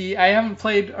to see. I haven't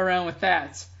played around with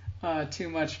that too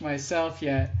much myself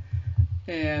yet,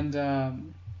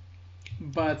 and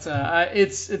but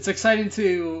it's exciting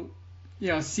to, you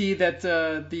know, see that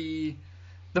the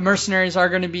mercenaries are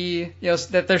going to be, you know,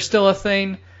 that they're still a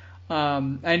thing.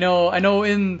 I know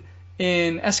in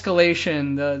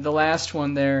Escalation, the last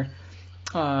one there,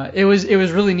 it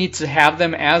was really neat to have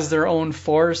them as their own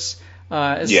force.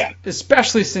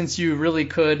 Especially since you really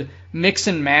could mix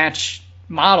and match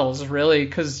models, really,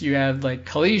 because you have like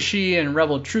Kalishi and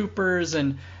Rebel Troopers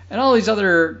and all these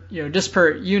other, you know,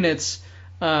 disparate units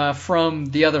from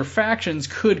the other factions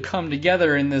could come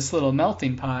together in this little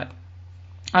melting pot.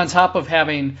 On top of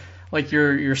having like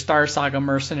your Star Saga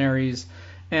mercenaries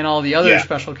and all the other Yeah.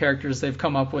 special characters they've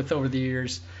come up with over the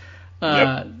years.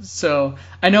 Yep. So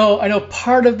I know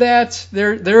part of that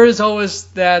there is always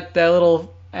that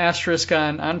little asterisk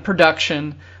on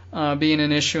production being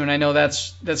an issue, and I know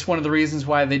that's one of the reasons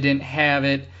why they didn't have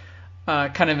it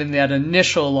kind of in that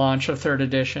initial launch of third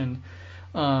edition.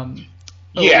 Yeah,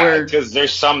 where- because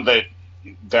there's some that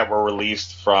were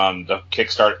released from the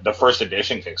Kickstarter, the first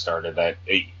edition Kickstarter, that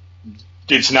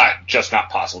it's not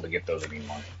possible to get those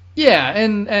anymore. Yeah,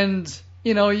 and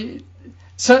you know,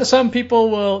 some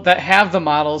people that have the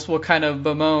models will kind of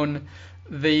bemoan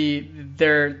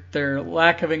their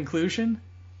lack of inclusion,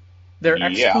 their Yeah.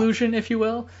 exclusion, if you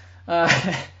will.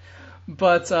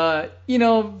 But you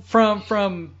know,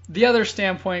 from the other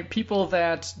standpoint, people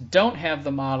that don't have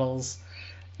the models,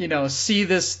 you know, see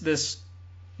this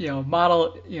you know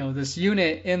model, you know, this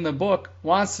unit in the book,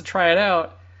 wants to try it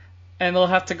out, and they'll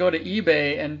have to go to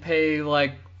eBay and pay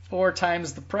like 4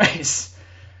 times the price.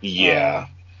 Yeah.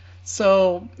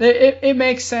 So it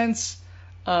makes sense,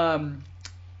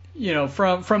 you know,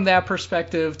 from that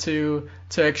perspective to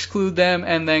exclude them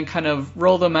and then kind of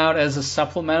roll them out as a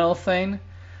supplemental thing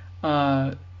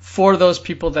for those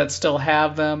people that still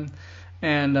have them,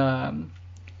 and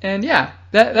yeah,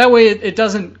 that way it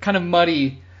doesn't kind of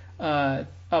muddy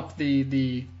up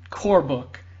the core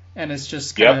book, and it's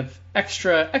just kind of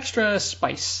extra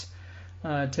spice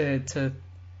to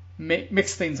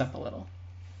mix things up a little.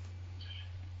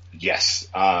 Yes.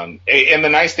 And the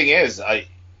nice thing is, I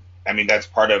mean, that's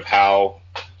part of how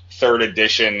third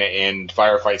edition and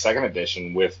Firefight second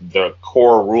edition, with the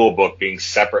core rule book being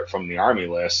separate from the army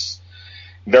lists,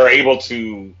 they're able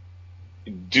to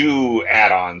do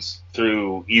add-ons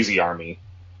through Easy Army,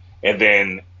 and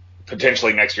then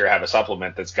potentially next year have a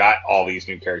supplement that's got all these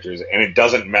new characters, and it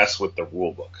doesn't mess with the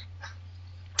rule book.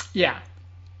 Yeah.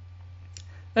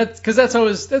 That's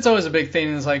always a big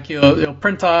thing. Is like you'll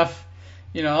print off,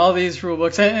 you know, all these rule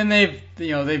books, and they've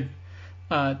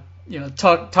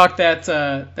talked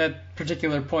that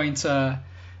particular point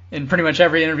in pretty much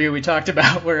every interview we talked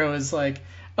about, where it was like,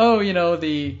 oh, you know,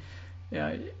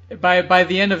 by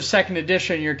the end of second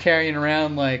edition, you're carrying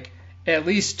around like at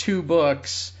least 2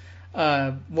 books,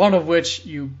 one of which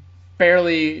you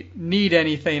barely need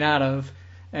anything out of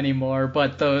anymore,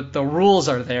 but the rules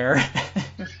are there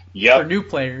for new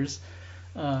players.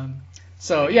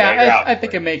 So yeah, I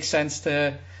think it makes sense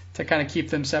to kind of keep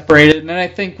them separated, and I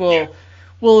think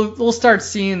we'll start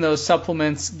seeing those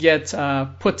supplements get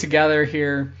put together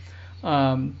here,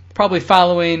 probably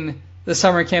following the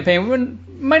summer campaign. We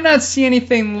might not see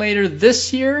anything later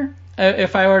this year,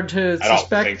 if I were to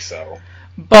suspect. I don't think so.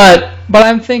 But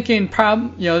I'm thinking,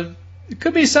 it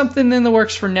could be something in the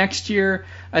works for next year.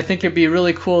 I think it'd be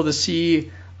really cool to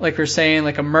see, like we're saying,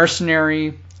 like a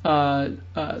mercenary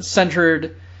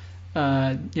centered,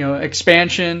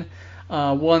 expansion.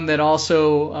 One that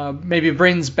also maybe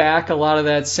brings back a lot of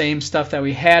that same stuff that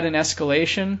we had in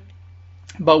Escalation,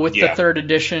 but with the third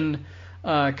edition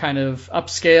kind of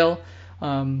upscale,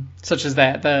 such as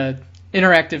that, the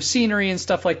interactive scenery and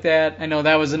stuff like that. I know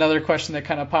that was another question that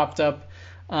kind of popped up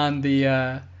on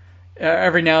the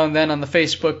every now and then on the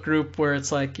Facebook group, where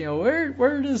it's like, you know,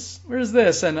 where's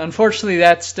this? And unfortunately,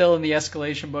 that's still in the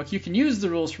Escalation book. You can use the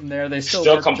rules from there; they still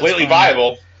work completely just fine.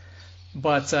 viable.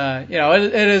 But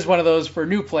it is one of those for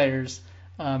new players.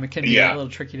 It can be a little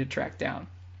tricky to track down.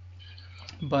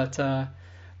 But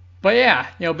yeah,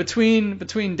 you know,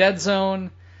 between Dead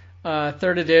Zone,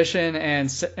 third edition and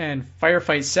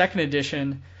Firefight second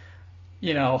edition,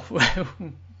 you know,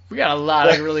 we got a lot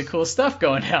of really cool stuff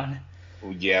going down.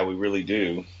 Yeah, we really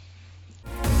do.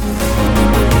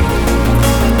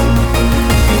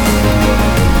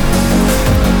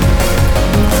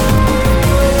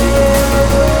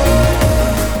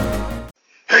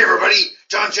 Hey everybody,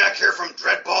 John Jack here from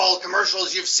Dreadball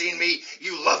Commercials. You've seen me,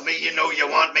 you love me, you know you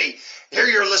want me. Here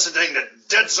you're listening to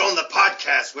Dead Zone the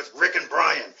podcast with Rick and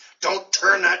Brian. Don't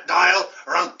turn that dial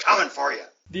or I'm coming for you.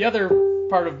 The other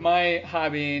part of my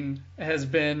hobbying has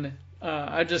been,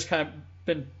 I've just kind of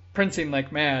been printing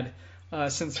like mad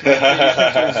since my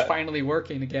printer is finally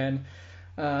working again.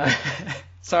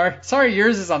 Sorry,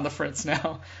 yours is on the fritz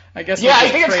now. I guess. Yeah, I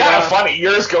think it's kind of funny.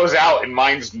 Yours goes out and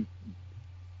mine's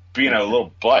being a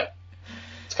little butt.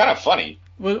 It's kind of funny.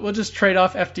 We'll just trade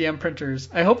off FDM printers.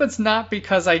 I hope it's not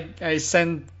because I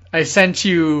sent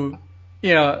you,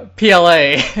 you know,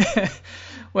 PLA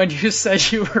when you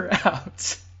said you were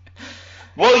out.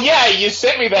 Well, yeah, you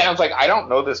sent me that. And I was like, I don't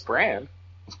know this brand,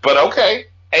 but okay.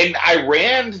 And I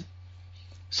ran.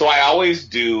 So I always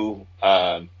do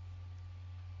the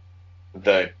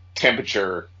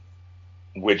temperature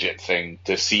widget thing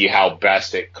to see how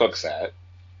best it cooks at.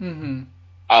 Mm-hmm.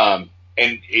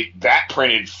 that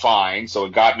printed fine, so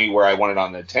it got me where I wanted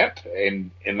on the temp,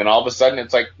 and then all of a sudden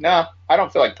it's like, no, I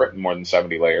don't feel like printing more than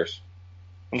 70 layers.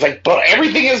 I was like, but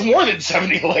everything is more than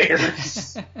 70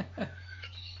 layers.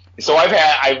 So I've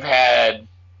had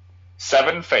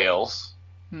 7 fails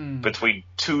between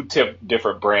 2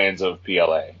 different brands of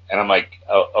PLA, and I'm like,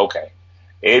 oh, okay,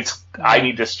 I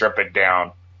need to strip it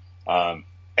down.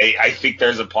 I think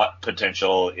there's a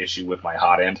potential issue with my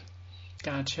hot end.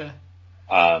 Gotcha.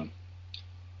 I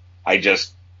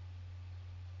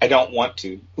don't want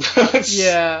to.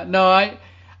 Yeah, no, I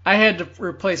had to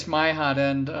replace my hot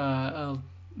end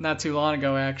not too long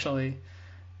ago, actually,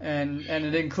 and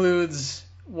it includes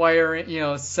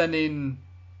wiring, sending,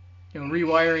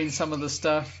 rewiring some of the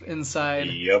stuff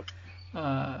inside. Yep.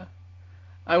 I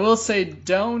will say,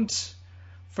 don't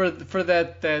for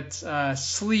that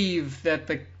sleeve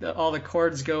that all the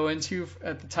cords go into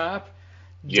at the top.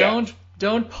 Yeah.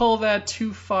 Don't pull that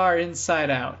too far inside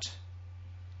out.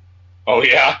 Oh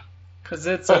yeah. Because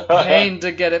it's a pain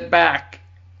to get it back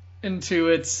into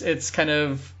its kind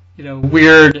of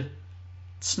weird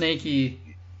snaky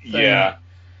thing. Yeah.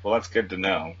 Well, that's good to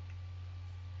know.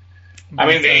 I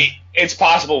mean, it's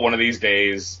possible one of these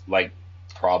days, like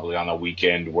probably on a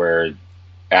weekend where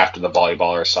after the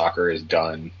volleyball or soccer is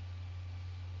done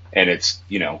and it's,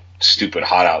 stupid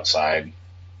hot outside,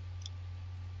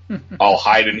 I'll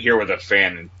hide in here with a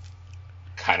fan and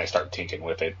kind of start tinkering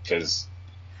with it because,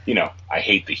 I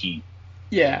hate the heat.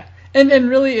 Yeah. And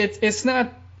really it's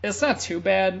not too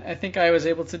bad. I think I was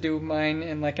able to do mine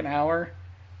in like an hour.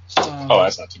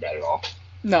 That's not too bad at all.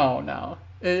 No.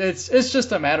 It's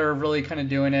just a matter of really kind of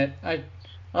doing it. I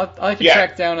can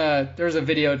track down there's a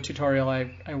video tutorial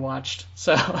I watched.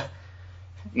 So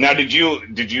now, did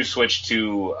you switch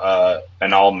to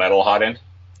an all metal hot end?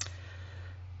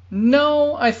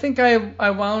 No, I think I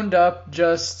wound up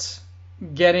just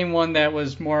getting one that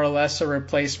was more or less a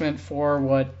replacement for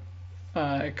what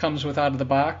it comes with out of the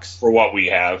box. For what we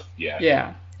have,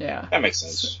 yeah. Yeah. That makes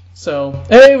sense. So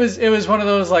it was one of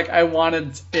those, like, I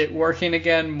wanted it working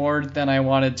again more than I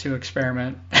wanted to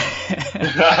experiment.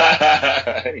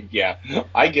 Yeah,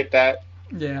 I get that.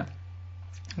 Yeah,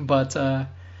 but to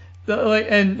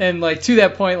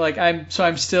that point, like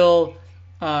I'm still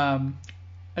I'm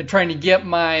trying to get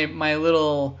my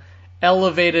little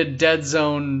elevated Dead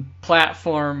Zone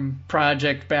platform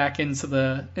project back into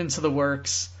the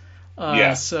works.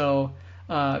 So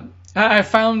I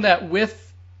found that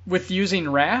with using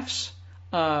rafts,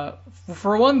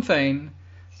 for one thing,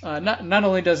 not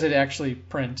only does it actually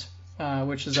print,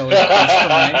 which is always a plus for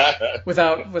mine,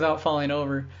 without falling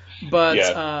over,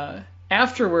 but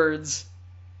afterwards,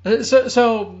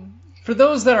 so for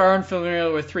those that are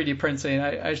unfamiliar with 3D printing,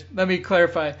 let me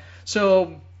clarify.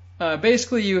 So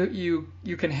basically, you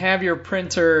can have your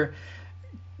printer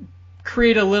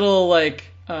create a little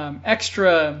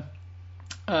extra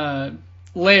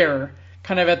layer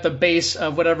kind of at the base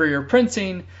of whatever you're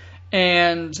printing,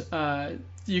 and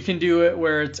you can do it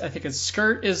where I think its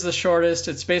skirt is the shortest.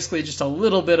 It's basically just a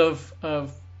little bit of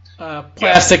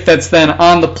plastic that's then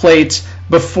on the plate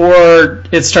before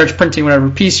it starts printing whatever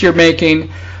piece you're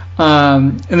making.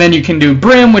 And then you can do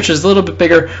brim, which is a little bit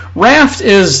bigger. Raft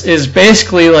is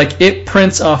basically like it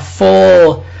prints a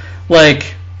full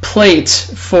plate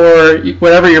for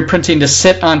whatever you're printing to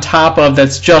sit on top of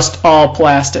that's just all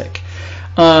plastic.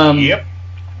 Yep.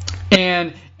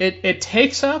 And it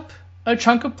takes up a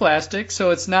chunk of plastic, so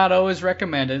it's not always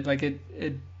recommended. Like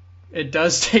it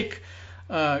does take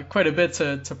quite a bit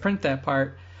to print that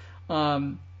part.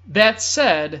 That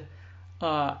said,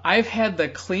 I've had the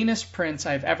cleanest prints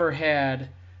I've ever had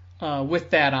with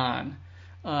that on.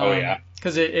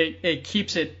 Because it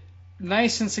keeps it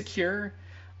nice and secure.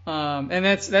 And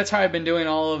that's how I've been doing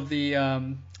all of the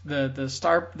Tyco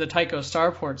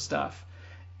Starport stuff.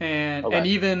 And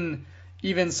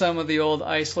even some of the old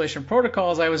isolation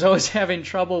protocols, I was always having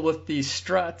trouble with these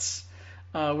struts,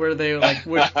 where they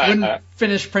wouldn't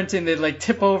finish printing. They'd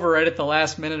tip over right at the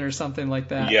last minute or something like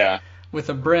that. Yeah. With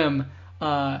a brim.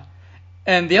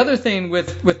 And the other thing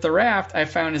with the raft I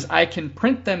found is I can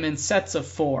print them in sets of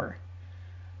 4.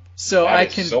 So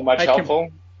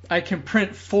helpful. I can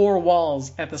print 4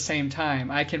 walls at the same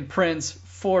time. I can print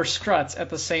 4 struts at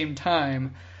the same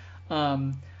time.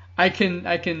 I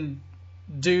could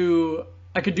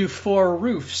do 4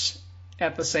 roofs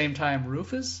at the same time.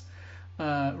 Roofs?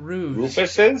 Roofs.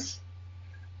 Roofuses?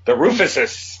 The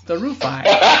Roofuses. The Roofi.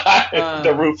 The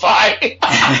Roofi.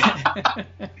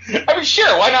 I mean,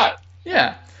 sure, why not?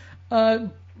 Yeah.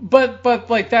 But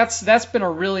that's been a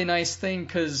really nice thing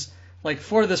because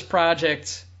for this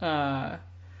project,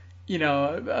 you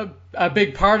know, a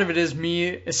big part of it is me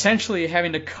essentially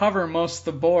having to cover most of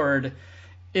the board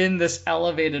in this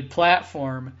elevated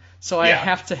platform. So I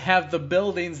have to have the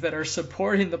buildings that are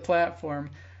supporting the platform,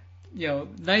 you know,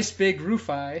 nice big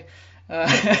roof-eye,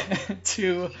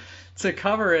 to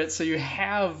cover it, so you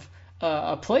have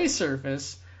a play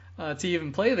surface to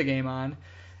even play the game on,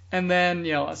 and then,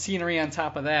 you know, a scenery on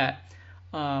top of that.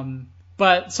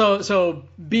 But so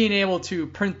being able to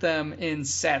print them in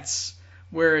sets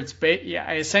where it's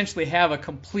I essentially have a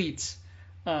complete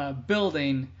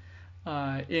building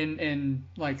in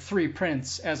like 3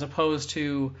 prints, as opposed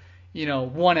to, you know,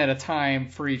 one at a time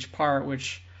for each part,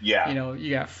 which, you know, you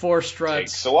got 4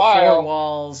 struts, 4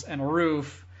 walls, and a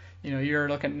roof. You know, you're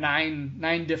looking at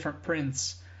 9 different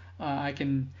prints. I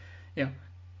can, you know,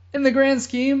 in the grand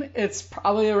scheme, it's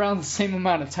probably around the same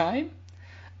amount of time.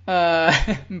 But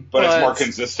it's more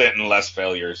consistent and less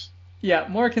failures. Yeah,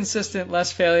 more consistent,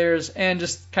 less failures, and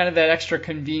just kind of that extra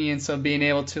convenience of being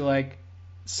able to, like,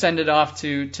 send it off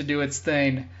to do its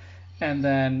thing, and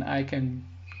then I can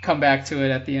come back to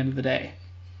it at the end of the day.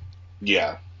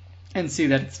 Yeah. And see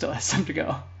that it still has some to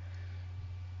go.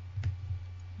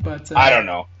 But I don't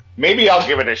know. Maybe I'll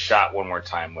give it a shot one more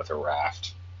time with a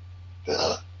raft.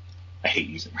 Ugh. I hate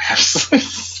using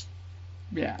rafts.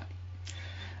 Yeah.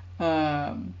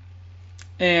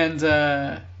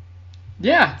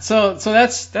 Yeah, so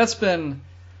that's been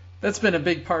a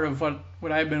big part of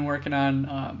what I've been working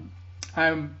on.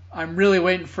 I'm really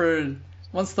waiting for,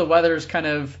 once the weather's kind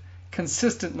of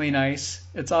consistently nice.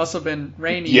 It's also been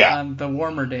rainy on the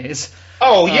warmer days.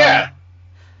 Oh yeah.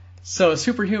 So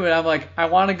superhuman, I'm like, I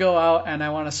want to go out and I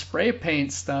want to spray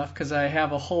paint stuff, because I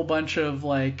have a whole bunch of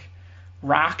like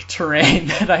rock terrain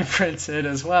that I printed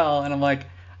as well, and I'm like,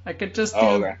 I could just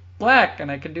do black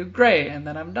and I could do gray, and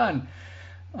then I'm done.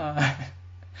 But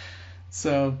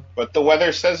the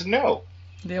weather says no.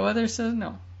 The weather says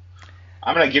no.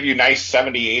 I'm going to give you nice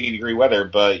 70, 80 degree weather,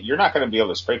 but you're not going to be able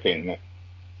to spray paint in it.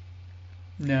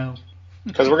 No.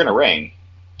 Because we're going to rain.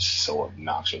 So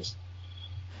obnoxious.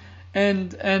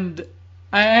 And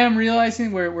I am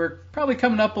realizing we're probably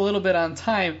coming up a little bit on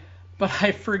time, but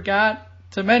I forgot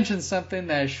to mention something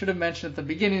that I should have mentioned at the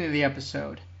beginning of the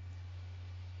episode.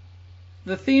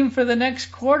 The theme for the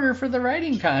next quarter for the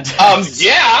writing contest.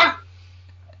 Yeah.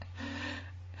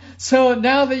 So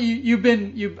now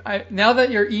that now that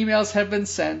your emails have been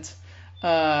sent,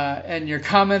 and your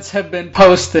comments have been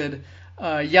posted,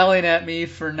 yelling at me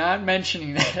for not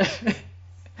mentioning it,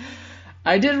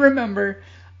 I did remember.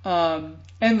 And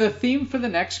the theme for the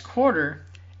next quarter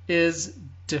is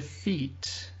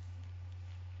defeat.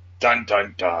 Dun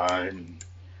dun dun.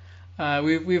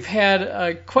 We've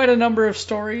had quite a number of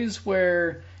stories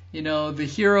where, you know, the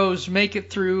heroes make it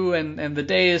through and the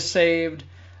day is saved,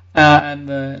 and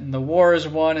the war is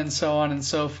won, and so on and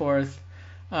so forth.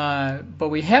 But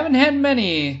we haven't had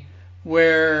many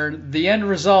where the end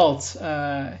result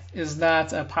is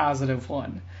not a positive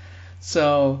one.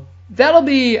 So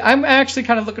I'm actually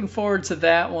kind of looking forward to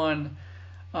that one.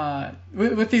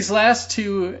 With these last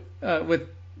two,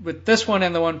 with this one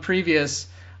and the one previous,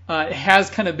 it has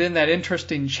kind of been that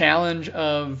interesting challenge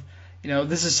of, you know,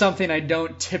 this is something I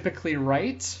don't typically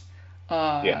write.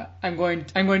 I'm going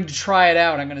to try it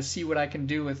out. I'm going to see what I can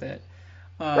do with it.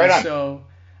 Right on. So,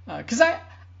 because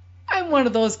I'm one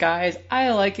of those guys.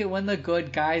 I like it when the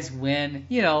good guys win.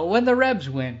 You know, when the Rebs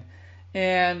win.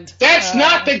 And that's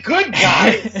not the good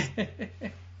guys.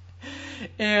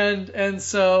 and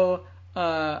so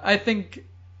I think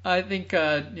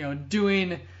you know,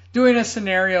 doing a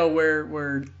scenario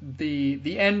where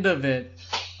the end of it,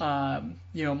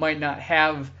 you know, might not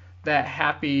have that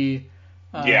happy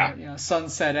you know,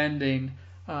 sunset ending,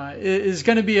 is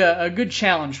going to be a good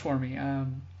challenge for me,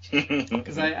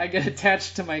 because I get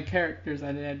attached to my characters.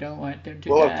 I don't want them to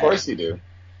die. Well, of course you do.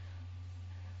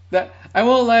 That I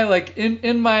won't lie, like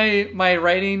in my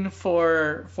writing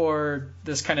for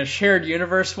this kind of shared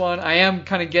universe one, I am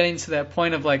kind of getting to that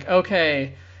point of like,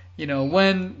 okay, you know,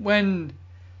 when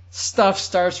stuff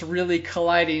starts really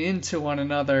colliding into one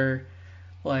another,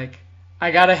 like,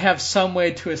 I gotta have some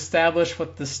way to establish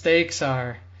what the stakes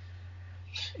are.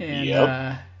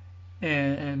 And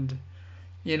and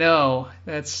you know,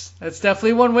 that's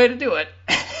definitely one way to do it.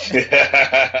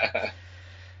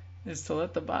 Is to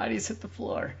let the bodies hit the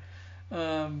floor.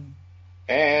 And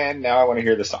now I want to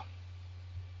hear the song.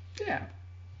 Yeah.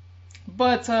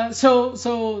 But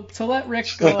so to let Rick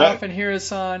go off and hear his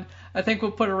song, I think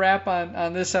we'll put a wrap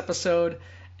on this episode.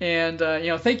 And you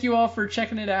know, thank you all for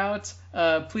checking it out.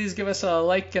 Please give us a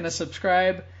like and a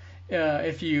subscribe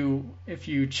if you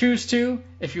choose to.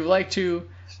 If you like to,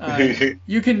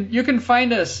 you can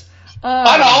find us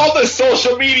On all the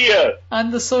social media.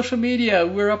 On the social media,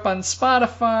 we're up on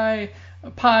Spotify.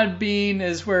 Podbean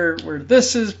is where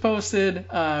this is posted.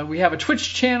 We have a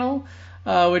Twitch channel,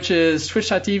 which is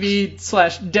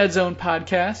twitch.tv/Dead Zone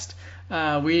Podcast.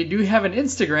 We do have an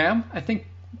Instagram. I think.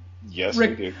 Yes,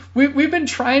 Rick, we do. We've been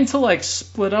trying to like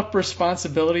split up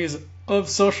responsibilities of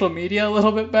social media a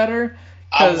little bit better.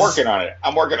 I'm working on it.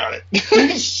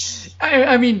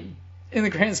 I mean, in the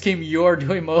grand scheme, you're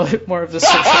doing more of the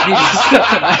social media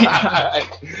stuff than I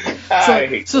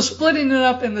am. So splitting it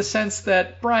up in the sense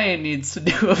that Brian needs to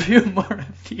do a few more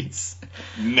of these.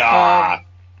 Nah.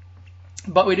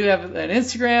 But we do have an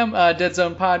Instagram, Dead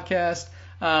Zone Podcast.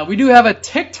 We do have a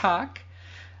TikTok,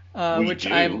 which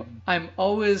do. I'm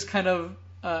always kind of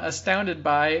astounded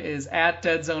by, is at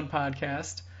Dead Zone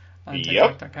Podcast on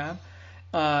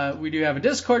TikTok.com. We do have a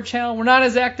Discord channel. We're not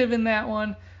as active in that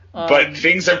one. But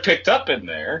things are picked up in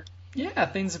there. Yeah,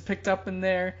 things have picked up in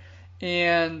there.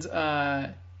 And,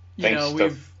 Thanks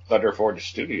to Thunder Forge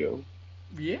Studio.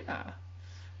 Yeah.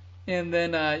 And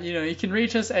then, you can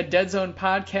reach us at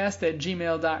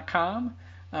deadzonepodcast@gmail.com.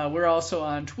 We're also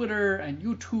on Twitter and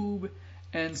YouTube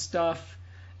and stuff.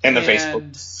 And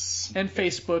Facebook. And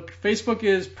Facebook. Facebook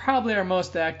is probably our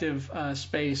most active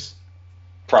space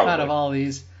out of all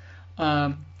these.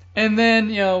 And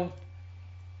then,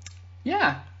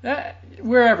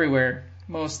 we're everywhere,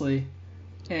 mostly.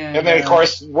 And then, of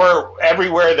course, we're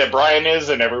everywhere that Brian is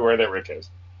and everywhere that Rick is.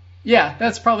 Yeah,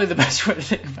 that's probably the best way to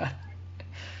think about it.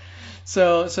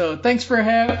 So thanks for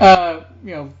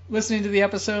listening to the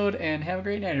episode, and have a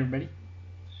great night, everybody.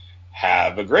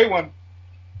 Have a great one.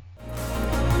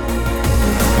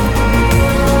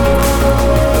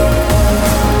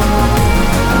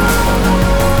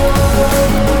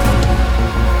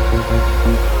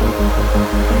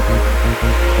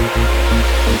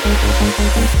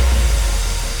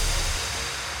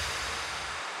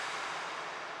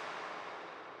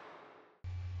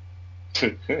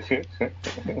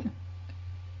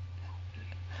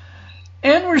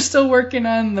 And we're still working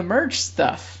on the merch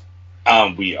stuff.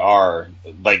 We are.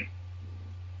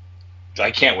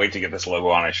 I can't wait to get this logo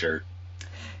on a shirt.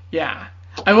 Yeah.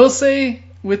 I will say,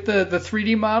 with the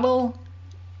 3D model,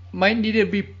 might need to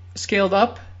be scaled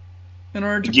up in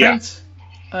order to print.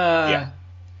 I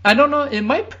don't know. It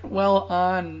might print well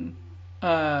on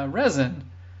resin.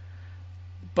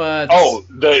 But oh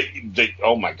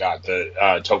my god,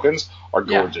 the tokens are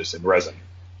gorgeous in resin.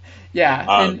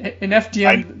 Yeah, in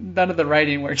FDM, none of the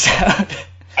writing works out.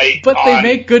 But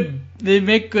they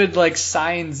make good like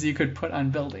signs you could put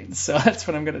on buildings. So that's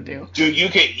what I'm gonna do. Dude,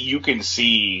 you can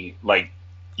see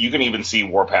you can even see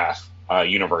Warpath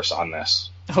universe on this.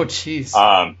 Oh jeez.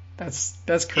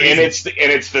 That's crazy. And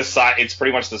it's the size. It's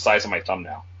pretty much the size of my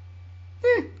thumbnail.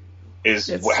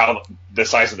 How the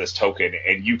size of this token,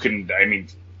 and you can. I mean,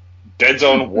 Dead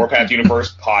Zone Warpath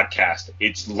Universe podcast.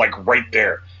 It's like right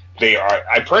there. They are.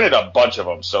 I printed a bunch of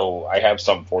them, so I have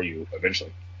some for you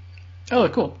eventually. Oh,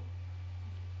 cool.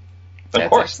 Of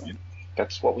course, excellent.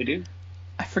 That's what we do.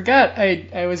 I forgot.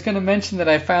 I was going to mention that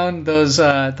I found those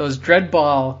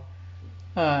Dreadball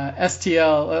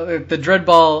STL, the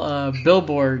Dreadball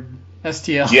billboard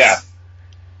STLs. Yeah.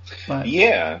 But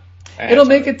yeah. It'll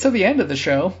make it to the end of the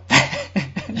show.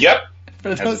 Yep.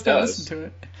 For those that listen to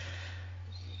it.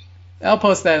 I'll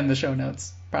post that in the show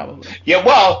notes, probably. Yeah,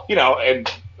 well,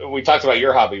 and we talked about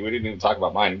your hobby. We didn't even talk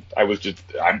about mine. I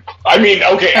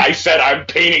said I'm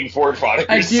painting Ford fodder.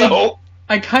 I did. So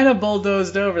I kind of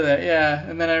bulldozed over that, yeah.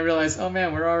 And then I realized, oh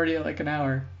man, we're already at like an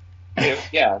hour.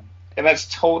 Yeah. And that's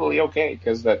totally okay,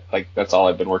 because that's all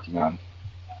I've been working on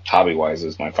hobby-wise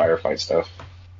is my firefight stuff.